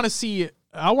I want to see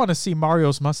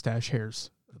Mario's mustache hairs.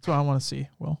 That's what I want to see.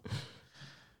 Well,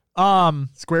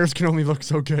 Squares can only look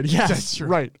so good. Yes, That's true.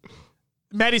 Right.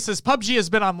 Maddie says PUBG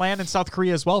has been on LAN in South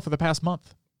Korea as well for the past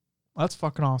month. Well, that's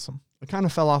fucking awesome. I kind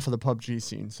of fell off of the PUBG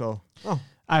scene, so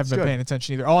I haven't been good. paying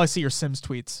attention either. All I see are Sims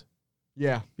tweets.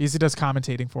 yeah. Because he does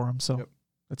commentating for him, so Yep.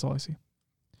 that's all I see.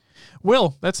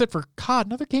 Will, that's it for COD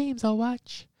and other games I'll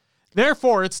watch.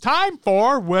 Therefore, it's time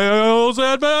for Will's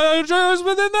Adventures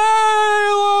Within the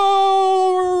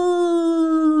Halo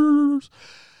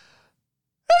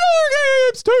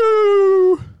Games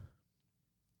 2.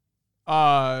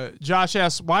 Josh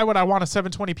asks, why would I want a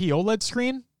 720p OLED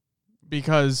screen?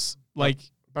 Because, like,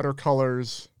 Better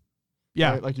colors.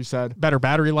 yeah, Right, like you said. better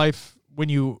battery life. When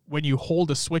you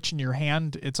hold a switch in your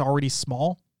hand, it's already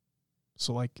small,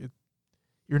 so like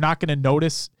you're not going to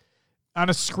notice on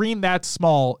a screen that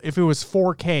small. If it was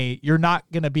 4K, you're not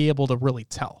going to be able to really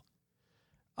tell.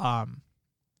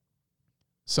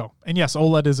 So, and yes,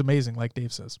 OLED is amazing, like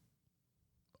Dave says.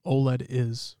 OLED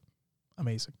is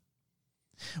amazing.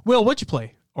 Will, what'd you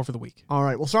play over the week? All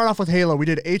right, we'll start off with Halo. We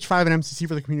did H5 and MCC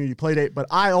for the community playdate, but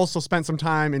I also spent some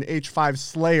time in H5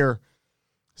 Slayer,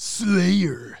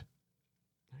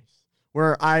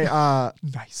 where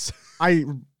Nice.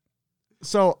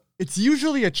 So it's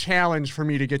usually a challenge for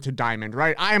me to get to Diamond,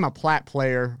 right? I am a plat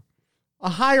player, a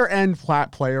higher end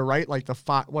plat player, right? Like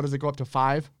what does it go up to,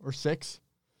 5 or 6?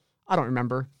 I don't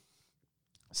remember.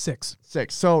 6.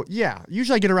 6. So yeah,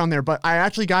 usually I get around there, but I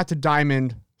actually got to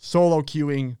Diamond solo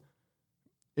queuing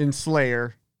in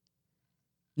Slayer.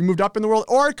 You moved up in the world,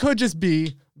 or it could just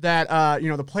be that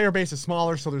the player base is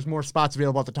smaller, so there's more spots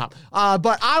available at the top.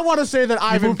 But I want to say that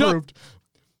I've moved up. improved.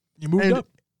 You moved And, up.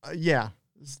 Yeah.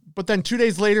 But then 2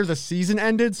 days later, the season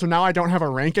ended, so now I don't have a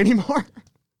rank anymore.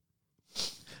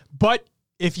 But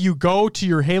if you go to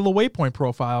your Halo Waypoint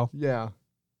profile, Yeah.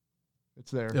 It's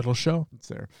there. it'll show. It's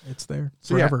there. It's there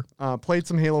So forever. yeah, played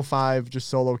some Halo 5, just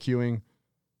solo queuing.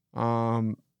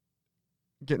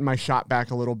 Getting my shot back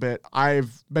a little bit.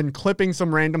 I've been clipping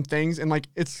some random things, and like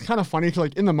it's kind of funny because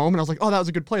like in the moment I was like, oh, that was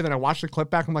a good play. Then I watched the clip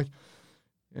back. I'm like,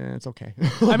 yeah, it's okay.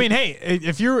 I mean, hey,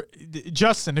 if you're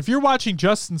watching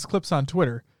Justin's clips on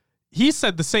Twitter, he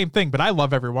said the same thing, but I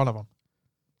love every one of them.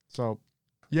 So,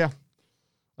 yeah.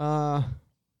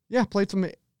 Played some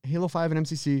Halo 5 and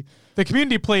MCC. The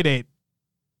community playdate,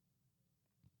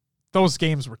 those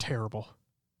games were terrible.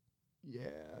 Yeah.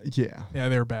 Yeah,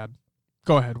 they were bad.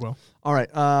 Go ahead, Will. All right.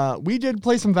 We did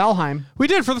play some Valheim. We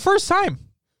did for the first time.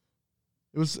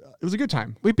 It was a good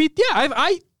time. We beat. Yeah,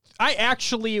 I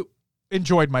actually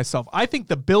enjoyed myself. I think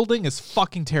the building is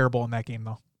fucking terrible in that game,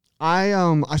 though.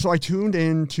 I tuned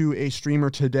into a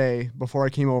streamer today before I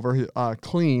came over,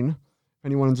 Clean. If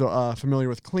anyone's familiar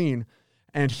with Clean,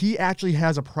 and he actually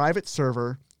has a private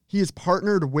server. He is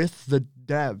partnered with the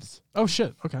devs, Oh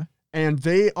shit. Okay. and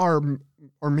they are,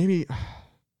 or maybe.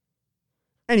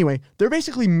 Anyway, they're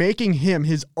basically making him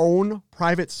his own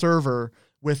private server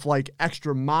with like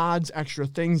extra mods, extra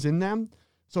things in them.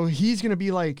 So he's going to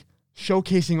be like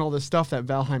showcasing all this stuff that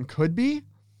Valheim could be.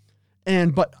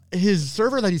 But his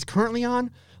server that he's currently on,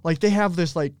 like they have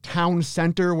this like town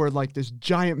center where like this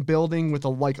giant building with a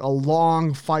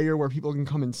long fire where people can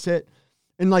come and sit.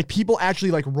 And like people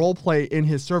actually like role play in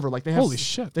his server. Like they have Holy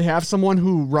shit. They have someone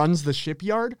who runs the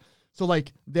shipyard. So,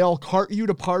 like, they'll cart you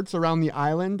to parts around the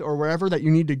island or wherever that you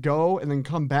need to go and then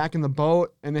come back in the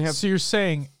boat. And they have... So you're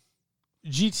saying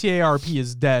GTA RP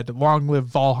is dead. Long live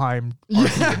Valheim.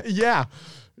 Yeah.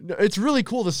 It's really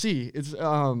cool to see. It's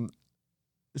so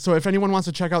if anyone wants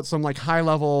to check out some, like,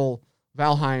 high-level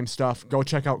Valheim stuff, go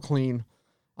check out Clean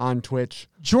on Twitch.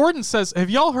 Jordan says, have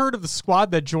y'all heard of the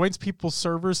squad that joins people's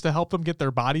servers to help them get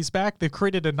their bodies back? They've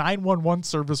created a 911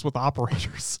 service with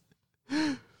operators.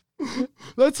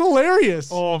 That's hilarious.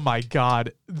 Oh my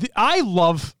God. I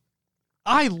love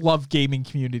gaming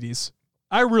communities.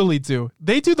 I really do.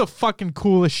 They do the fucking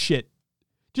coolest shit.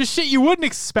 Just shit you wouldn't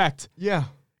expect. Yeah.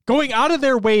 Going out of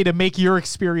their way to make your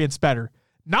experience better.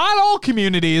 Not all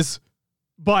communities,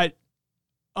 but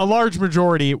a large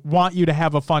majority want you to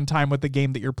have a fun time with the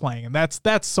game that you're playing. And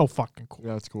that's so fucking cool.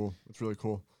 Yeah, that's cool. That's really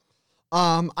cool.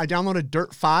 I downloaded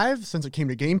Dirt 5 since it came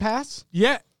to Game Pass.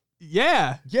 Yeah.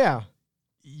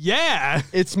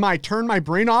 It's my turn my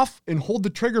brain off and hold the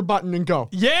trigger button and go.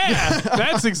 Yeah.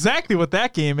 That's exactly what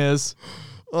that game is.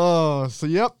 Oh, so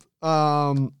yep.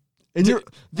 And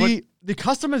the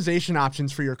customization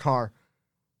options for your car.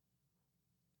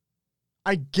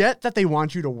 I get that they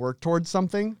want you to work towards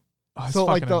something. Oh, it's so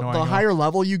like fucking the annoying, higher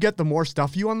level you get, the more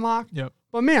stuff you unlock. Yep.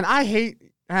 But man, I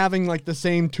hate having like the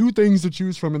same 2 things to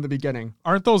choose from in the beginning.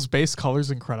 Aren't those base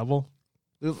colors incredible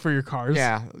for your cars?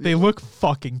 Yeah. They look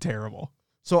fucking terrible.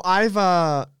 So I've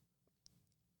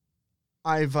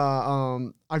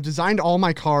designed all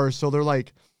my cars so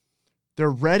they're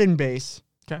red in base.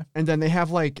 Okay. And then they have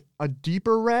like a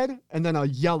deeper red and then a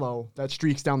yellow that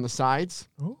streaks down the sides.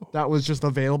 Ooh. That was just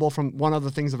available from one of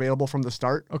the things available from the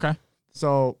start. Okay.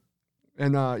 So,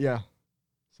 and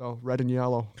so red and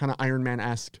yellow, kind of Iron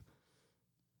Man-esque.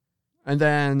 And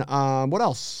then what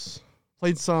else?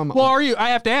 Played some. Well, I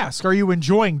have to ask, are you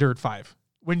enjoying Dirt 5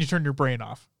 when you turn your brain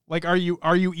off? Like, are you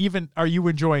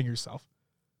enjoying yourself?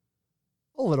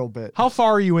 A little bit. How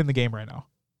far are you in the game right now?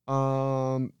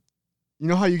 You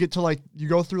know how you get to like, you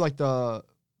go through like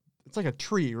it's like a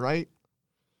tree, right?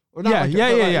 Or Yeah.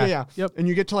 Yep. And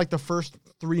you get to like the first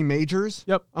 3 majors.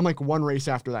 Yep. I'm like 1 race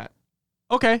after that.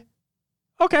 Okay.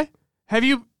 Have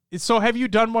you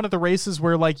done one of the races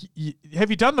where like,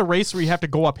 have you done the race where you have to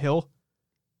go uphill?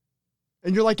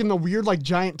 And you're like in the weird like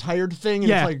giant tired thing. And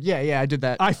Yeah. It's like, yeah, I did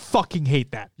that. I fucking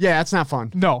hate that. Yeah, that's not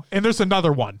fun. No. And there's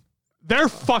another one. They're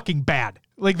fucking bad.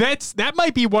 Like that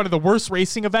might be one of the worst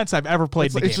racing events I've ever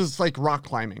played in the game. It's just like rock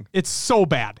climbing. It's so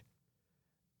bad.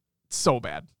 It's so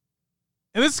bad.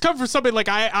 And this is coming from somebody like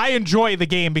I enjoy the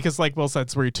game because like Will said,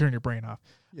 it's where you turn your brain off.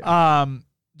 Yeah.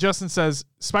 Justin says,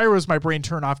 Spyro is my brain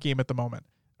turn off game at the moment.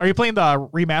 Are you playing the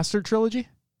remastered trilogy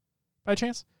by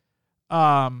chance?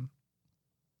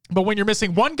 But when you're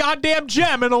missing one goddamn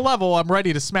gem in a level, I'm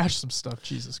ready to smash some stuff.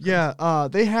 Jesus Christ. Yeah,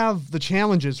 they have the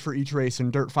challenges for each race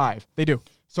in Dirt 5. They do.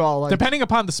 So I'll like, Depending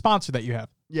upon the sponsor that you have.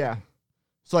 yeah.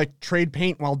 So like trade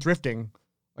paint while drifting.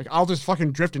 Like I'll just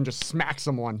fucking drift and just smack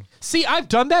someone. See, I've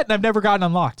done that and I've never gotten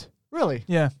unlocked. Really?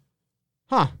 Yeah.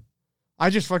 Huh.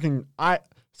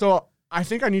 So I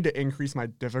think I need to increase my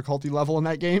difficulty level in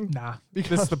that game. Nah. Because-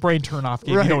 This is the brain turn off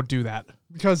game. Right. You don't do that.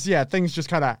 Because yeah, things just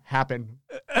kind of happen.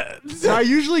 So I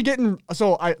usually get in.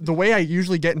 The way I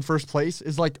usually get in first place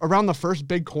is like around the first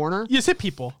big corner. You just hit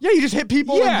people. Yeah, you just hit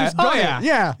people and Yeah. just Oh, gun yeah. it.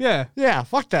 Yeah. Yeah. Yeah.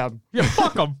 Fuck them. Yeah,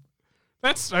 fuck them.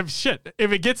 That's shit.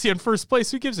 If it gets you in first place,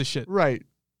 who gives a shit? Right.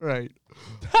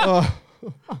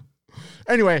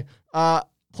 Anyway,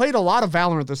 played a lot of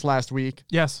Valorant this last week.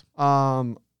 Yes.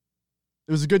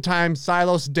 It was a good time.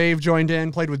 Silos, Dave joined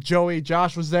in, played with Joey.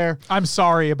 Josh was there. I'm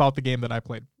sorry about the game that I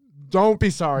played. Don't be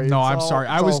sorry. No, It's I'm all- sorry.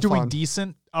 it's I was all doing fun.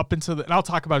 decent up until and I'll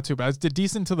talk about it too, but I did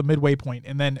decent to the midway point,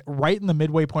 and then right in the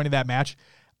midway point of that match,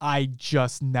 I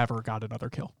just never got another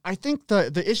kill. I think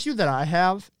the issue that I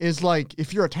have is like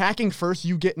if you're attacking first,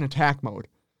 you get in attack mode.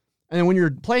 And then when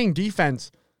you're playing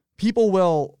defense, people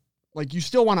will like you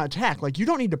still want to attack. Like you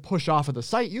don't need to push off of the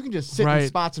site. You can just sit in Right.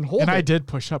 spots and hold And it. I did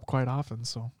push up quite often,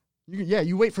 so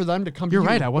You wait for them to come. you're to you.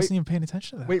 right. I wasn't even paying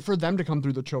attention to that. Wait for them to come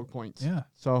through the choke points. Yeah.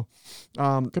 So,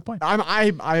 Good point.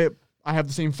 I have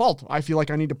the same fault. I feel like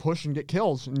I need to push and get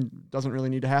kills, and it doesn't really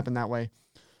need to happen that way.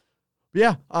 But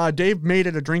yeah, Dave made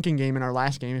it a drinking game in our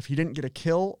last game. If he didn't get a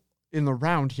kill in the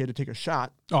round, he had to take a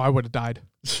shot. Oh, I would have died.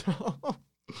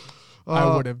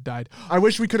 I would have died. I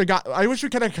wish we could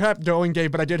have kept going,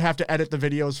 Dave, but I did have to edit the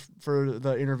videos for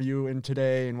the interview and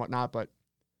today and whatnot. But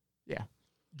yeah.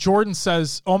 Jordan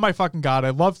says, oh my fucking God,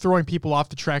 I love throwing people off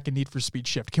the track in Need for Speed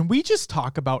Shift. Can we just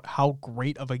talk about how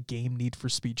great of a game Need for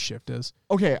Speed Shift is?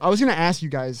 Okay, I was going to ask you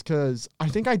guys because I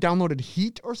think I downloaded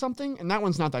Heat or something, and that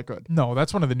one's not that good. No,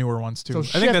 that's one of the newer ones too. So I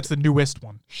Shift- think that's the newest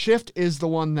one. Shift is the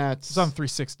one that's... It's on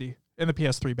 360 and the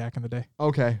PS3 back in the day.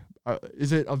 Okay.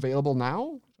 Is it available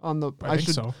now? I think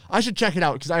so. I should check it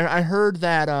out because I heard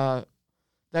that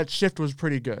that Shift was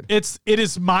pretty good. It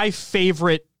is my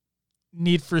favorite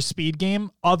Need for Speed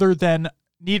game other than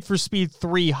Need for Speed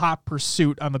 3 Hot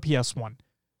Pursuit on the PS1.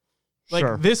 Like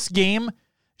Sure. this game,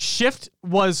 Shift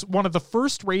was one of the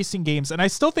first racing games, and I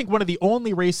still think one of the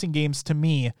only racing games to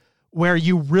me where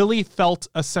you really felt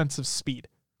a sense of speed.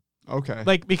 Okay.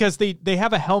 Like, because they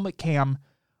have a helmet cam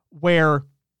where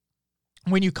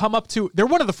when you come up to, they're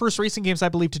one of the first racing games, I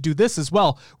believe, to do this as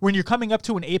well. When you're coming up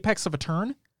to an apex of a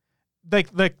turn, like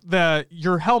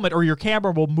your helmet or your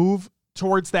camera will move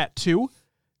towards that too,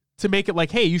 to make it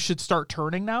like, hey, you should start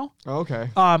turning now. Okay.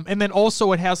 And then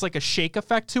also it has like a shake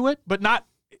effect to it, but not.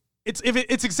 It's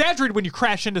exaggerated when you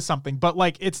crash into something, but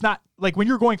like it's not like when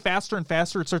you're going faster and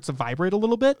faster, it starts to vibrate a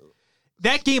little bit.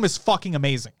 That game is fucking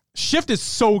amazing. Shift is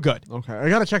so good. Okay. I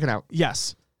gotta check it out.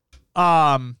 Yes.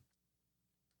 But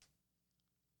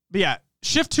yeah,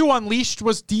 Shift 2 Unleashed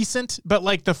was decent, but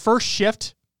like the first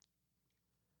shift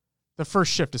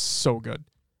is so good.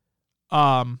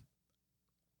 But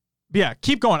yeah,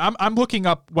 keep going. I'm looking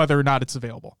up whether or not it's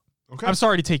available. Okay. I'm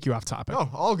sorry to take you off topic. Oh,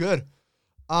 all good.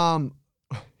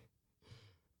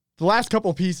 The last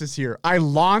couple pieces here. I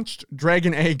launched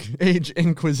Dragon Age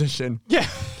Inquisition. Yeah.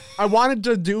 I wanted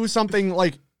to do something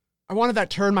like I wanted that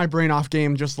turn my brain off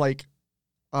game, just like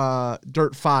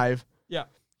Dirt 5. Yeah.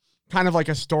 Kind of like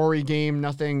a story game,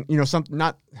 nothing, something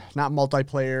not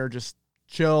multiplayer, just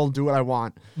chill, do what I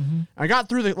want. Mm-hmm. I got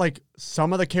through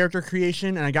some of the character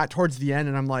creation, and I got towards the end,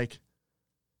 and I'm like,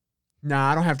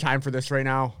 nah, I don't have time for this right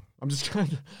now. I'm just I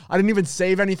didn't even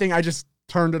save anything. I just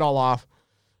turned it all off.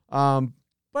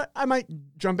 But I might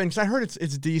jump in because I heard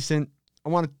it's decent. I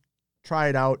want to try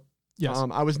it out. Yes.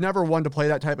 I was never one to play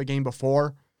that type of game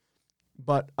before,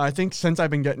 but I think since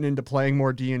I've been getting into playing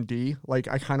more D&D, like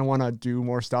I kind of want to do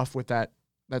more stuff with that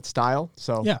style.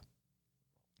 So Yeah.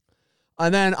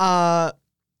 And then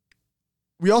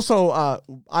we also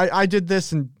I did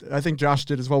this, and I think Josh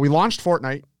did as well. We launched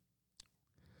Fortnite.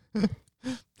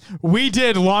 We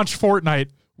did launch Fortnite.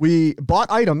 We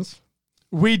bought items.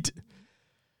 We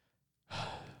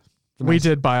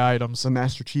did buy items. The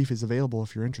Master Chief is available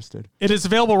if you're interested. It is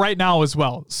available right now as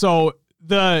well. So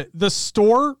the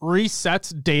store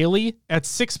resets daily at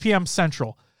 6 p.m.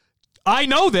 Central. I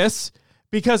know this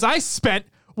because I spent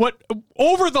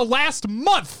over the last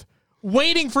month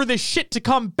waiting for this shit to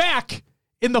come back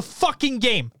in the fucking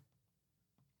game.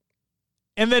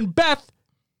 And then Beth,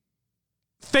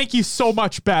 thank you so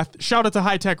much, Beth. Shout out to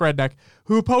High Tech Redneck,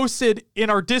 who posted in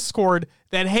our Discord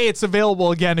that, hey, it's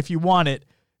available again if you want it.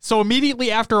 So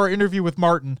immediately after our interview with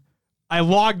Martin, I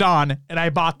logged on and I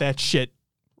bought that shit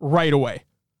right away.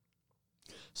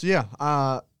 So yeah,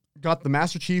 got the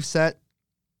Master Chief set.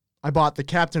 I bought the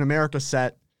Captain America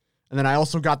set. And then I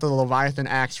also got the Leviathan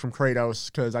axe from Kratos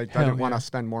because I didn't want to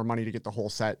spend more money to get the whole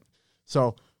set.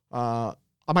 So I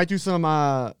might do some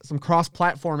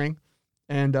cross-platforming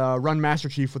and run Master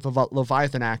Chief with the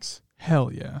Leviathan axe.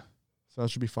 Hell yeah. So that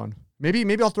should be fun.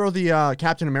 Maybe I'll throw the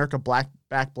Captain America black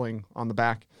back bling on the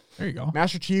back. There you go.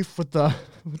 Master Chief with the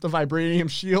vibranium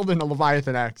shield and a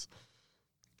Leviathan axe.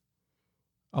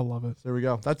 I love it. There we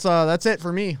go. That's it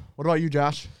for me. What about you,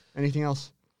 Josh? Anything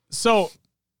else? So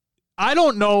I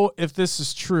don't know if this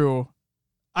is true.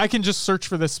 I can just search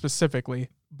for this specifically,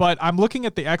 but I'm looking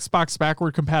at the Xbox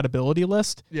backward compatibility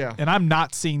list. Yeah. And I'm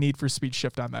not seeing Need for Speed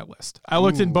Shift on that list. I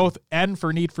looked in both N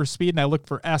for Need for Speed and I looked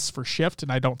for S for Shift,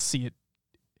 and I don't see it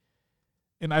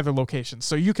in either location.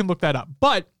 So you can look that up.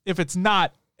 But if it's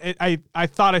not, I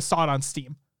thought I saw it on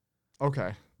Steam.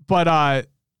 Okay. But I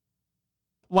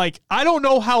don't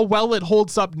know how well it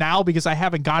holds up now because I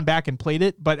haven't gone back and played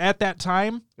it. But at that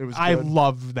time, It was I good.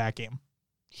 loved that game.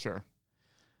 Sure.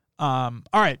 All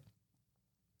right.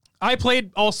 I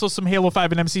played also some Halo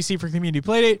 5 and MCC for Community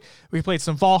Playdate. We played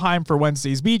some Valheim for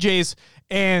Wednesday's BJ's.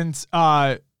 And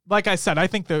like I said, I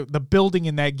think the building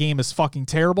in that game is fucking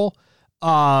terrible.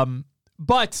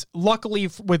 But luckily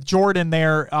with Jordan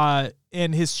there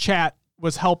in his chat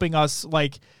was helping us,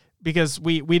 because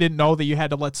we didn't know that you had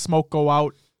to let smoke go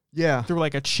out Yeah. through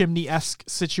like a chimney-esque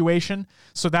situation.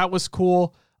 So that was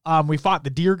cool. We fought the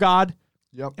deer god.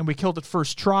 Yep. And we killed it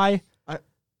first try.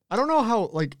 I don't know how,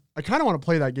 I kind of want to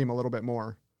play that game a little bit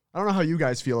more. I don't know how you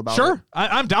guys feel about it. Sure.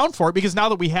 I'm down for it because now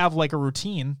that we have like a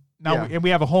routine now and we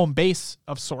have a home base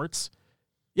of sorts.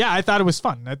 Yeah, I thought it was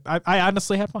fun. I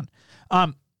honestly had fun.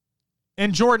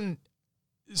 And Jordan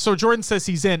says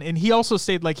he's in, and he also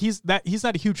stated he's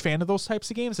not a huge fan of those types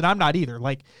of games, and I'm not either.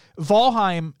 Like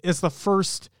Valheim is the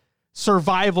first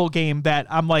survival game that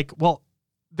I'm like, well,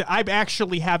 I'm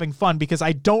actually having fun because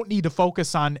I don't need to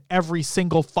focus on every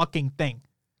single fucking thing.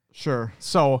 Sure.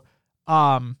 So,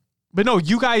 but no,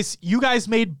 you guys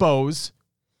made bows.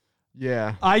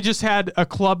 Yeah. I just had a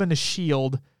club and a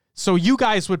shield. So you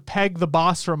guys would peg the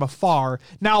boss from afar.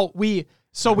 Now we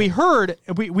learned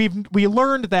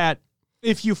that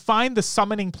if you find the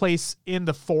summoning place in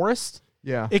the forest,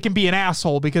 Yeah. it can be an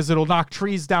asshole because it'll knock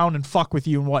trees down and fuck with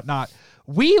you and whatnot.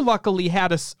 We luckily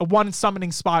had a one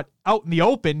summoning spot out in the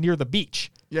open near the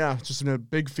beach. Yeah. Just in a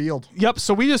big field. Yep.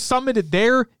 So we just summoned it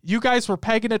there. You guys were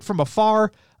pegging it from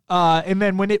afar. And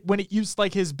then when it used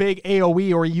like his big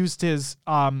AoE or he used his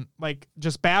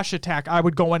just bash attack, I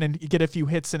would go in and get a few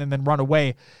hits in and then run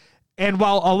away. And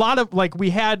while a lot of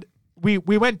we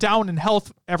went down in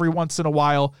health every once in a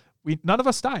while, none of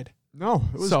us died. No,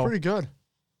 it was pretty good.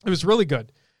 It was really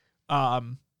good.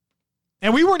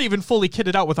 And we weren't even fully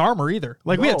kitted out with armor either.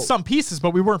 We had No. some pieces,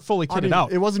 but we weren't fully kitted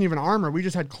out. It wasn't even armor. We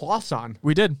just had cloths on.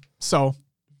 We did. So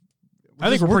I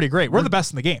think we're pretty great. We're the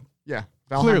best in the game. Yeah.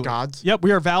 Valheim Clearly. gods. Yep,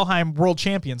 we are Valheim world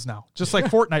champions now, just like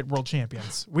Fortnite world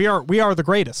champions. We are the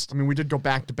greatest. I mean, we did go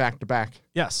back to back to back.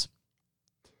 Yes.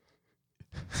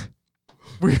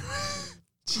 We.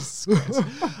 Jesus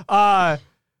Christ.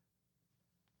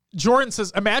 Jordan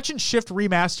says, "Imagine Shift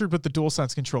remastered with the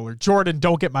DualSense controller." Jordan,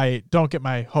 don't get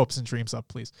my hopes and dreams up,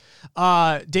 please.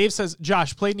 Dave says,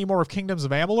 "Josh, played any more of Kingdoms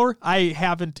of Amalur?" I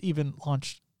haven't even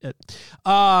launched it.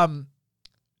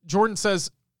 Jordan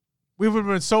says, "We would have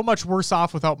been so much worse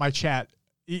off without my chat."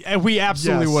 And we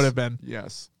absolutely Yes. would have been.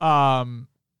 Yes. And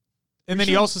then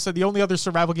he also said the only other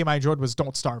survival game I enjoyed was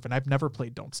Don't Starve, and I've never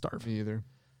played Don't Starve. Me either.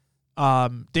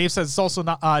 Dave says it's also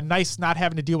not nice not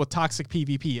having to deal with toxic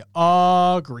PvP.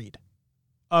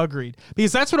 Agreed.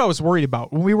 Because that's what I was worried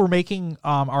about when we were making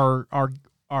our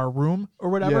our room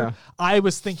or whatever. Yeah. I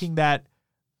was thinking that,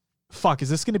 fuck, is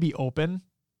this going to be open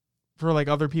for like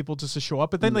other people just to show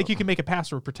up? But then like you can make it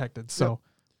password protected. So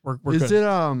we're Is good.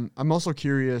 it, I'm also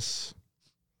curious,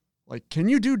 like, can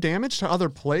you do damage to other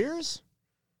players?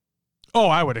 Oh,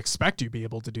 I would expect you to be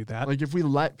able to do that. Like if we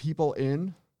let people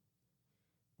in?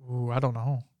 Ooh, I don't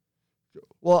know.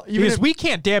 Well, even Because if, we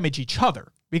can't damage each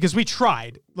other because we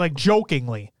tried, like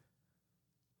jokingly.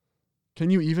 can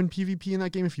you even PvP in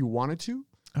that game if you wanted to?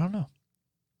 I don't know.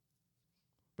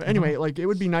 But anyway, like it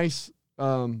would be nice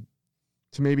to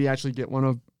maybe actually get one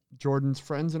of Jordan's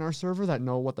friends in our server that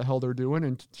know what the hell they're doing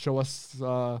and show us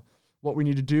what we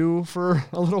need to do for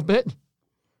a little bit.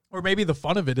 Or maybe the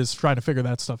fun of it is trying to figure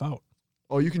that stuff out.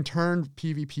 Oh, you can turn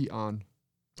PvP on.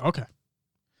 Okay.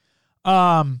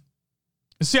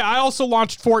 So yeah, I also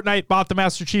launched Fortnite, bought the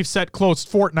Master Chief set, closed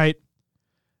Fortnite.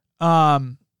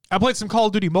 I played some Call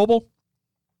of Duty Mobile.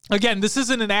 Again, this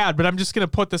isn't an ad, but I'm just going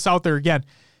to put this out there again.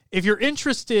 If you're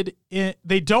interested in,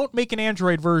 they don't make an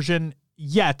Android version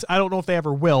yet. I don't know if they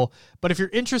ever will, but if you're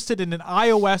interested in an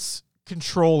iOS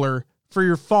controller for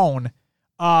your phone,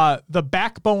 the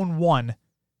Backbone one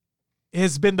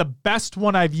has been the best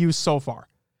one I've used so far.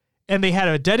 And they had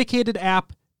a dedicated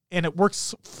app and it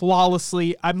works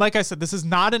flawlessly. Like I said, this is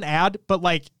not an ad, but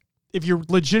like if you're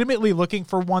legitimately looking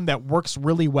for one that works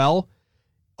really well,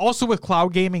 also with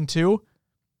cloud gaming too,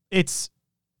 it's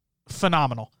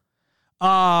phenomenal.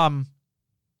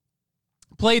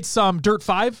 Played some Dirt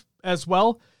 5 as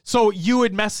well. So you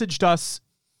had messaged us,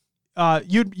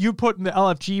 you put in the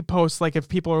LFG post, like if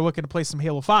people are looking to play some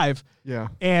Halo 5. Yeah.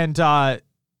 And I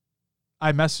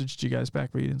messaged you guys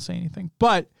back, but you didn't say anything.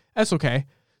 But that's okay.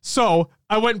 So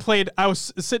I went and played. I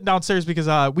was sitting downstairs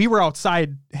because we were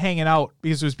outside hanging out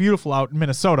because it was beautiful out in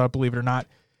Minnesota, believe it or not.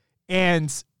 And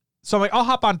so I'm like, I'll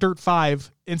hop on Dirt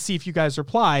 5 and see if you guys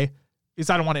reply because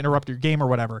I don't want to interrupt your game or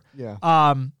whatever. Yeah.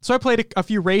 So I played a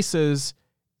few races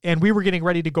and we were getting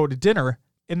ready to go to dinner.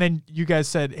 And then you guys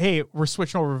said, hey, we're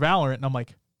switching over to Valorant. And I'm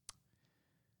like,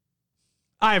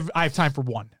 I have time for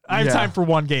one. I have time for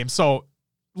one game. So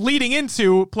leading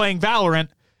into playing Valorant,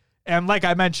 and like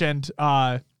I mentioned,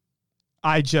 I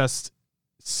just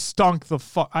stunk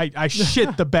I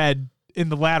shit the bed in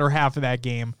the latter half of that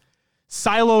game.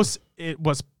 Silos, it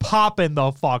was popping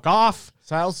the fuck off.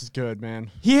 Silas is good, man.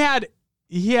 He had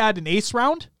an ace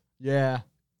round. Yeah.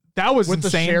 That was With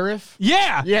insane. the sheriff?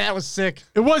 Yeah. Yeah, that was sick.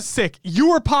 It was sick.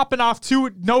 You were popping off too.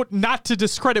 No, not to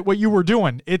discredit what you were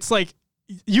doing. It's like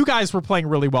you guys were playing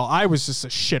really well. I was just a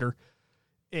shitter.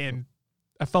 And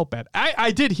I felt bad.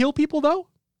 I did heal people though.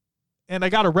 And I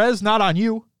got a res, not on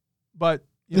you, but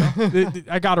you know,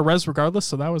 I got a res regardless.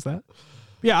 So that was that.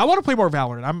 Yeah, I want to play more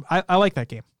Valorant. I like that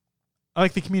game. I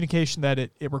like the communication that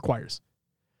it requires.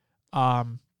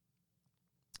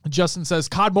 Justin says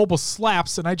COD Mobile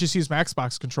slaps, and I just use my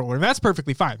Xbox controller, and that's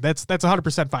perfectly fine. That's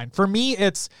 100% fine. For me,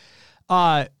 it's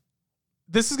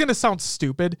this is gonna sound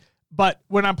stupid, but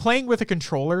when I'm playing with a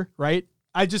controller, right?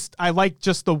 I like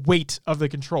just the weight of the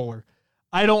controller.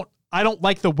 I don't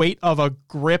like the weight of a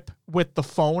grip with the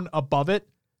phone above it,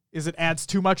 is it adds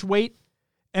too much weight.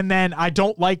 And then I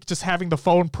don't like just having the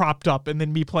phone propped up and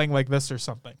then me playing like this or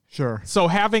something. Sure. So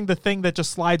having the thing that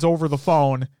just slides over the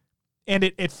phone and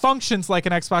it functions like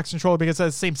an Xbox controller because it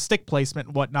has the same stick placement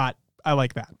and whatnot. I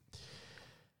like that.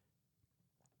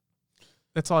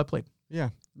 That's all I played. Yeah.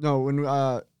 No, when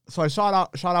so I shot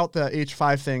out the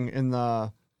H5 thing in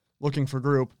the looking for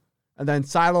group, and then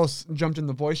Silos jumped in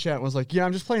the voice chat and was like, "Yeah,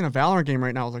 I'm just playing a Valorant game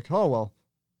right now." I was like, "Oh well,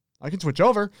 I can switch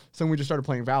over." So then we just started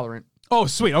playing Valorant. Oh,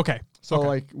 sweet. Okay. So Okay.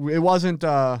 like it wasn't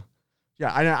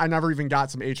I never even got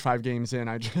some H5 games in.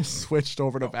 I just switched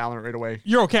over to Valorant right away.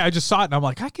 You're okay. I just saw it and I'm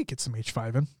like, I could get some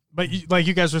H5 in. But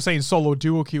you guys were saying solo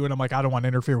duo queue, and I'm like, I don't want to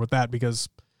interfere with that because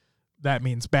that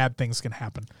means bad things can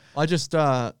happen. I just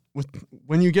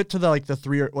when you get to the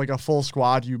three, like a full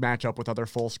squad, you match up with other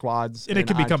full squads, And it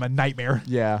can become a nightmare.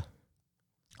 yeah.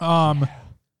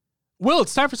 Will,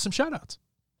 it's time for some shout-outs.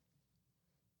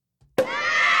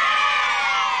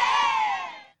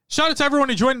 Shout out to everyone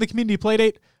who joined the community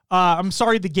playdate. I'm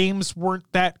sorry the games weren't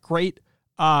that great,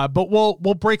 but we'll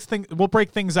break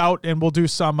things out and we'll do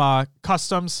some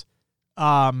customs.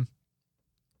 Yeah,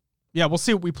 we'll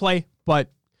see what we play. But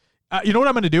you know what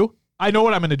I'm going to do? I know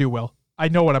what I'm going to do, Will. I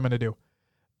know what I'm going to do.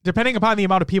 Depending upon the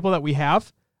amount of people that we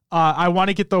have, I want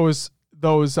to get those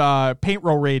paint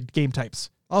roll raid game types.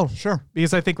 Oh, sure.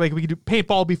 Because I think like we could do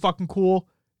paintball be fucking cool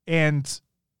and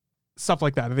stuff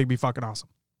like that. I think it'd be fucking awesome.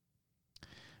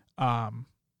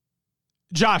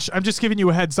 Josh, I'm just giving you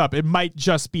a heads up. It might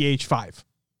just be H5.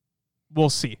 We'll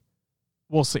see.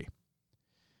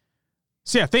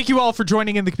 So yeah, thank you all for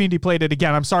joining in. The community played it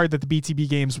again. I'm sorry that the BTB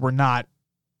games were not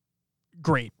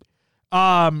great.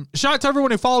 Shout out to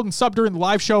everyone who followed and subbed during the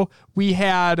live show. We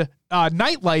had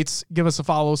Nightlights give us a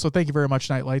follow, so thank you very much,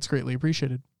 Nightlights. Greatly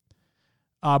appreciated.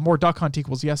 More Duck Hunt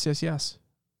equals yes.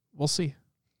 We'll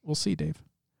see, Dave.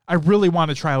 I really want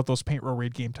to try out those Paint Roll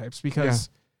Raid game types because,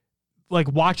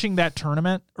 like, watching that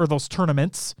tournament or those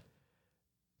tournaments,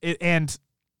 and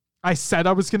I said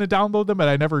I was going to download them, but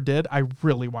I never did. I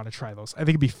really want to try those. I think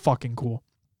it'd be fucking cool.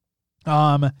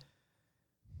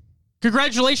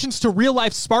 Congratulations to Real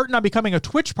Life Spartan on becoming a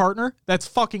Twitch partner. That's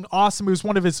fucking awesome. It was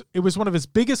one of his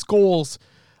biggest goals,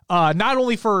 not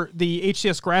only for the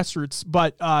HCS Grassroots,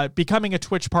 but becoming a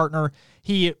Twitch partner.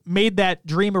 He made that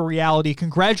dream a reality.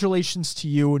 Congratulations to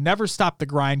you. Never stop the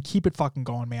grind. Keep it fucking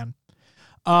going, man.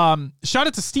 Shout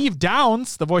out to Steve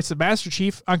Downs, the voice of Master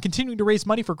Chief, on continuing to raise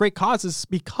money for great causes,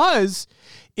 because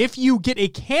if you get a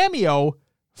cameo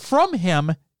from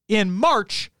him in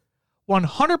March,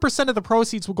 100% of the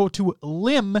proceeds will go to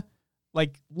Limitless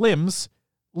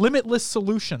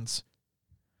Solutions.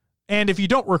 And if you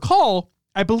don't recall,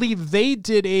 I believe they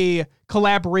did a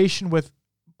collaboration with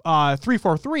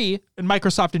 343 and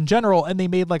Microsoft in general, and they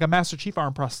made like a Master Chief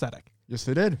arm prosthetic. Yes,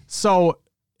 they did. So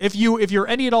if you're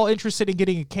any at all interested in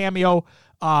getting a cameo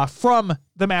from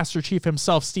the Master Chief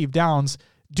himself, Steve Downs,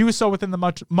 do so within the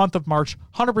month of March.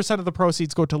 100% of the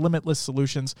proceeds go to Limitless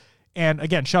Solutions. And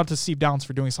again, shout out to Steve Downs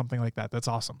for doing something like that. That's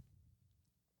awesome.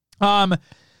 And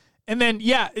then,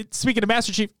 yeah, speaking of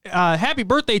Master Chief, happy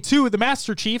birthday to the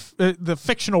Master Chief, the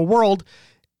fictional world.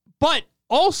 But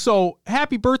also,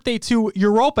 happy birthday to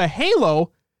Europa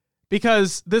Halo,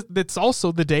 because that's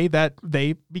also the day that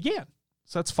they began.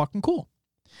 So that's fucking cool.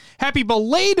 Happy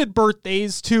belated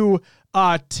birthdays to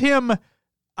Tim,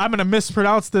 I'm going to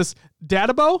mispronounce this,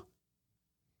 Dadabo?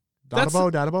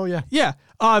 Dadabo, yeah. Yeah,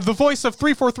 the voice of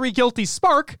 343 Guilty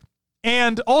Spark,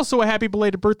 and also a happy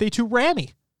belated birthday to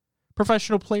Rami,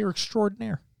 professional player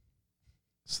extraordinaire.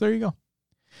 So there you go.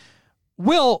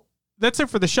 Will, that's it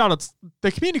for the shoutouts.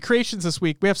 The community creations this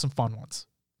week, we have some fun ones.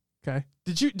 Okay,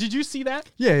 did you see that?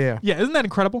 Yeah. Isn't that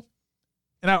incredible?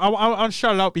 And I want to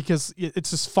shout it out because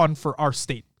it's just fun for our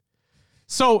state.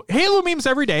 So Halo memes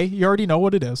every day. You already know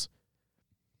what it is.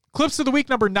 Clips of the week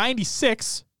number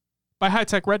 96 by High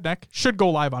Tech Redneck should go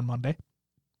live on Monday.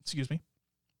 Excuse me.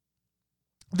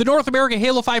 The North American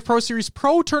Halo 5 Pro Series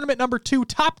Pro Tournament number 2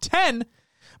 Top 10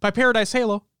 by Paradise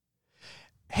Halo.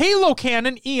 Halo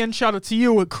Canon, Ian, shout out to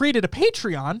you, created a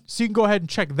Patreon, so you can go ahead and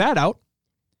check that out.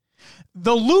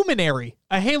 The Luminary,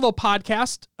 a Halo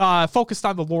podcast focused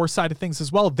on the lore side of things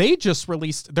as well. They just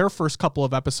released their first couple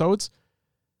of episodes.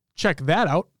 Check that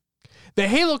out. The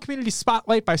Halo Community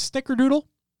Spotlight by Snickerdoodle.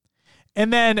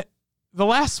 And then the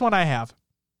last one I have.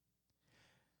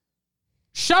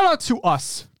 Shout out to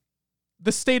us,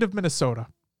 the state of Minnesota.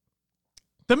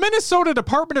 The Minnesota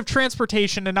Department of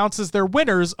Transportation announces their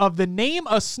winners of the Name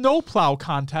a Snowplow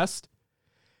contest.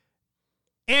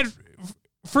 And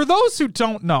for those who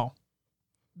don't know,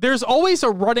 there's always a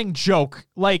running joke,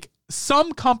 like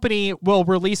some company will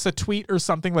release a tweet or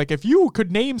something like, if you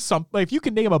could name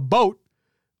a boat,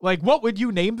 like what would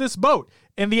you name this boat?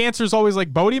 And the answer is always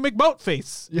like Bodie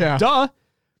McBoatface. Yeah. Duh.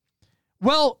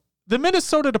 Well, the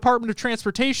Minnesota Department of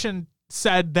Transportation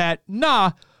said that,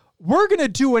 nah, we're going to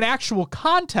do an actual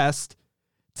contest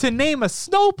to name a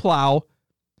snowplow,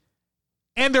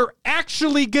 and they're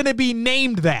actually going to be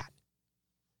named that.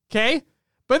 Okay?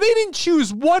 But they didn't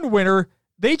choose one winner.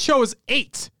 They chose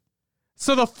 8.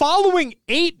 So the following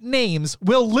 8 names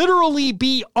will literally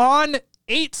be on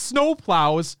 8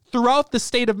 snowplows throughout the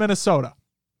state of Minnesota.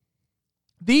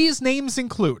 These names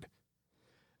include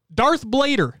Darth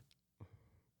Blader,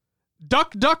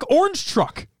 Duck Duck Orange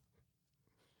Truck,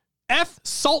 F.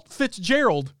 Salt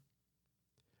Fitzgerald.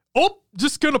 Oh,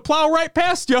 just gonna plow right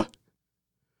past you.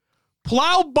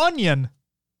 Plow Bunyan.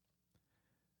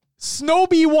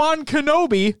 Snowby-Wan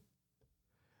Kenobi.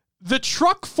 The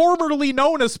truck formerly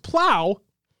known as Plow.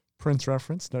 Prince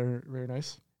reference. They're very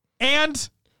nice. And,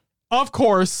 of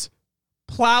course,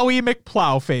 Plowy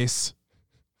McPlowface.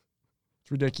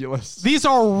 It's ridiculous. These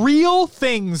are real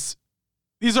things.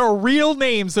 These are real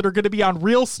names that are going to be on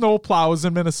real snowplows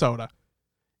in Minnesota.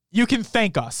 You can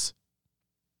thank us.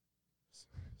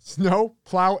 Snow,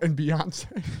 Plow, and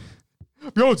Beyonce.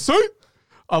 Beyonce?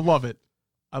 I love it.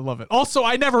 Also,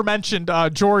 I never mentioned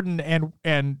Jordan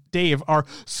and Dave are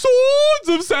Swords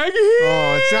of Saggy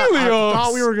Oh, it's not, I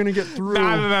thought we were going to get through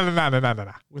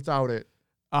Nah. without it.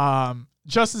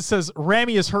 Justin says,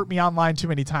 Rami has hurt me online too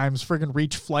many times. Friggin'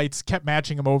 reach flights, kept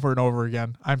matching him over and over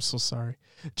again. I'm so sorry.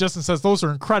 Justin says, those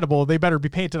are incredible. They better be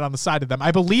painted on the side of them.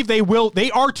 I believe they will.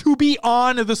 They are to be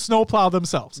on the snowplow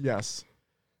themselves. Yes.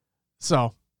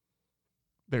 So,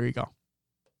 there you go.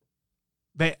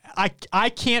 I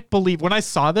can't believe, when I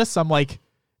saw this, I'm like,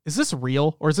 is this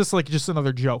real? Or is this like just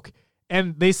another joke?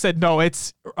 And they said, no,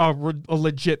 it's a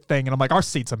legit thing. And I'm like, our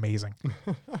seat's amazing.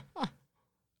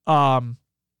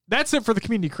 That's it for the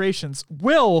community creations.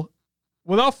 Will,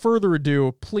 without further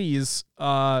ado, please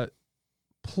plug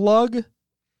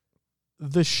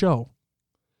the show.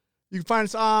 You can find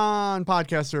us on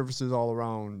podcast services all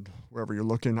around, wherever you're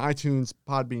looking. iTunes,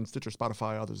 Podbean, Stitcher,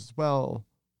 Spotify, others as well.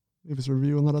 Leave us a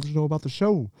review and let others know about the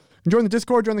show. And join the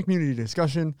Discord, join the community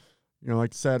discussion.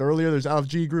 Like I said earlier, there's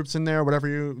LFG groups in there,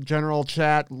 whatever general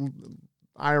chat,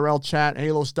 IRL chat,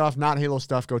 Halo stuff, not Halo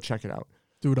stuff, go check it out.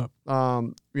 Do it up.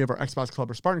 We have our Xbox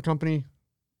Club or Spartan Company.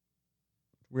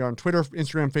 We are on Twitter,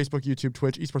 Instagram, Facebook, YouTube,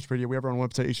 Twitch, Esports Radio. We have our own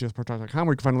website, hgsprotalk.com,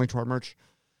 where you can find a link to our merch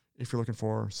if you're looking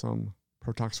for some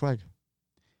Pro Talk swag.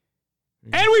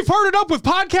 And we've partnered up with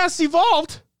Podcasts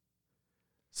Evolved.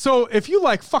 So if you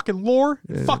like fucking lore,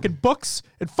 fucking books,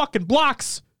 and fucking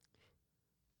blocks,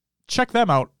 check them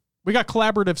out. We got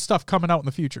collaborative stuff coming out in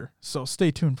the future, so stay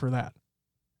tuned for that.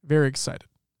 Very excited.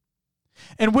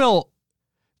 And Will,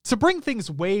 to bring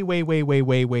things way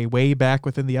back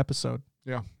within the episode.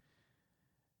 Yeah.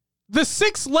 The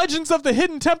 6 Legends of the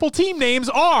Hidden Temple team names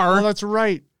are... Oh, that's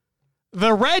right.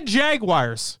 The Red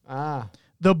Jaguars. Ah.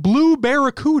 The Blue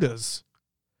Barracudas.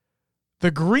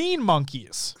 The Green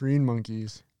Monkeys. Green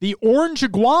Monkeys. The Orange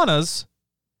Iguanas.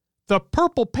 The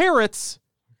Purple Parrots.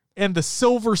 And the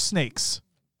Silver Snakes.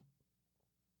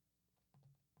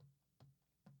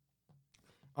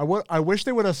 I wish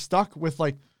they would have stuck with,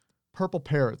 like, Purple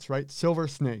Parrots, right? Silver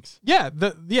Snakes. Yeah,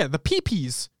 the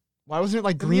PPs. Why wasn't it,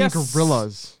 like, Green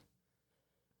Gorillas?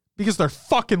 Because they're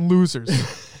fucking losers.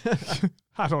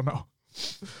 I don't know.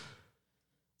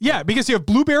 Yeah, because you have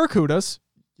Blue Barracudas.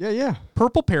 Yeah.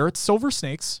 Purple Parrots, Silver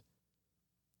Snakes.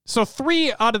 So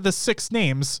 3 out of the 6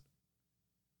 names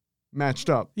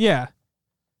matched up. Yeah.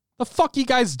 The fuck you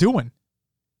guys doing?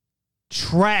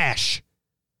 Trash.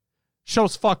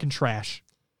 Show's fucking trash.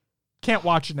 Can't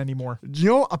watch it anymore.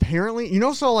 Apparently,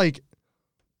 so like,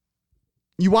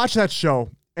 you watch that show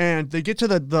and they get to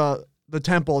the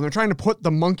temple and they're trying to put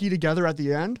the monkey together at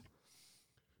the end.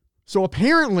 So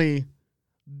apparently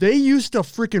they used to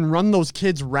freaking run those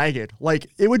kids ragged. Like,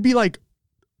 it would be like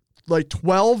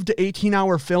 12 to 18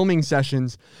 hour filming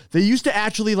sessions. They used to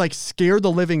actually like scare the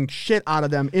living shit out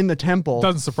of them in the temple.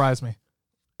 Doesn't surprise me.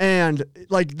 And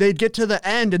like, they'd get to the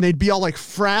end and they'd be all like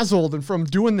frazzled and from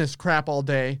doing this crap all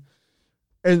day.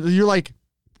 And you're like,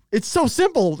 it's so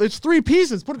simple. It's 3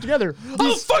 pieces. Put it together.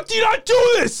 How the fuck do you not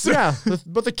do this? Yeah.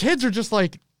 But the kids are just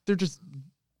like,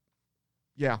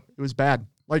 yeah, it was bad.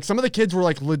 Like, some of the kids were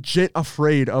like legit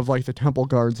afraid of like the temple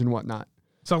guards and whatnot.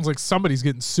 Sounds like somebody's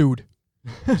getting sued.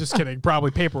 Just kidding. Probably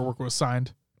paperwork was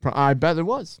signed. I bet it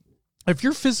was. If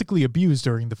you're physically abused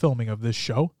during the filming of this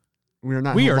show, we are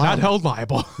not held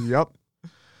liable. Yep.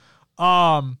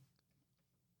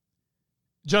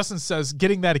 Justin says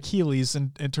getting that Achilles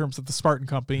in terms of the Spartan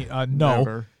Company. No.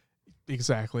 Never.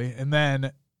 Exactly. And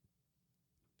then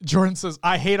Jordan says,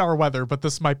 I hate our weather, but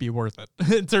this might be worth it.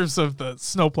 In terms of the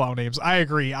snowplow names, I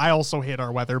agree. I also hate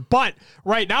our weather. But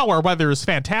right now our weather is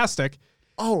fantastic.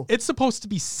 Oh. It's supposed to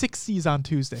be 60s on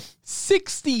Tuesday.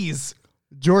 60s.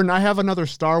 Jordan, I have another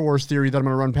Star Wars theory that I'm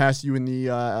going to run past you in the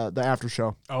after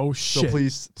show. Oh, shit. So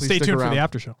please stay tuned around for the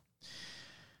after show.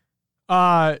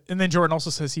 And then Jordan also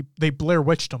says they Blair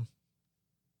Witched him.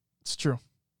 It's true.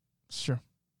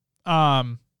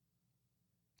 All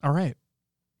right.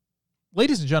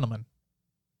 Ladies and gentlemen,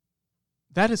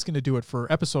 that is going to do it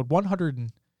for episode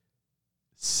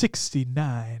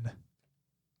 169.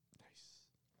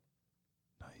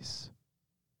 Nice.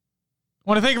 I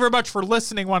want to thank you very much for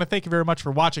listening. I want to thank you very much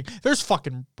for watching. There's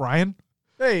fucking Brian.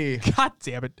 Hey. God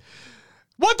damn it.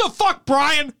 What the fuck,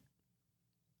 Brian?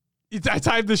 I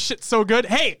timed this shit so good.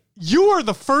 Hey, you are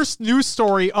the first news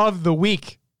story of the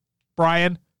week,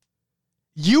 Brian.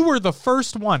 You were the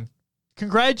first one.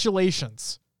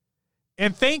 Congratulations.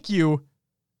 And thank you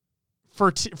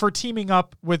for teaming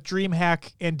up with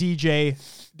DreamHack and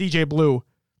DJ Blue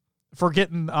for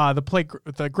getting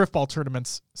the Griffball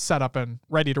tournaments set up and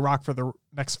ready to rock for the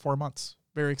next 4 months.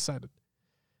 Very excited.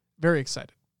 Very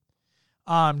excited.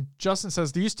 Justin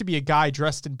says, there used to be a guy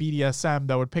dressed in BDSM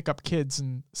that would pick up kids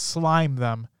and slime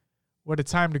them. What a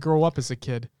time to grow up as a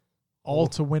kid. All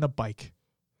to win a bike.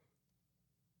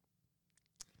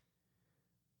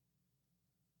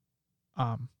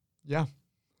 Yeah.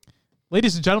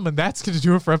 ladies and gentlemen, that's going to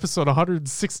do it for episode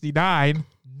 169.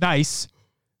 Nice.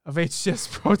 Of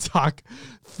HCS Pro Talk.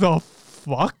 The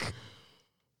fuck?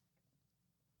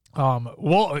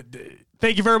 Well,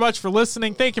 thank you very much for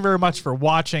listening. Thank you very much for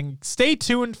watching. Stay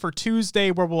tuned for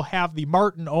Tuesday where we'll have the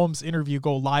Martin Ohms interview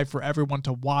go live for everyone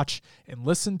to watch and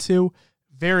listen to.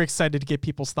 Very excited to get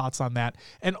people's thoughts on that.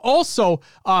 And also,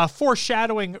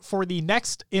 foreshadowing for the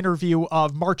next interview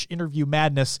of March Interview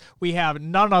Madness, we have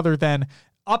none other than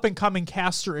up-and-coming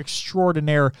caster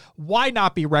extraordinaire, Why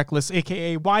Not Be Reckless,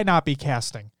 a.k.a. Why Not Be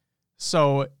Casting.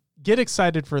 So get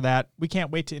excited for that. We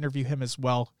can't wait to interview him as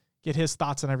well, get his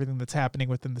thoughts on everything that's happening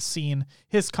within the scene,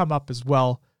 his come up as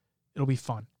well. It'll be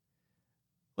fun.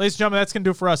 Ladies and gentlemen, that's going to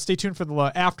do it for us. Stay tuned for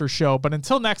the after show. But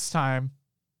until next time,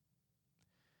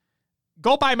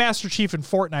 go buy Master Chief in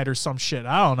Fortnite or some shit.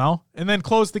 I don't know. And then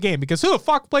close the game because who the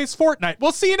fuck plays Fortnite?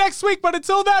 We'll see you next week. But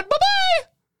until then, bye-bye.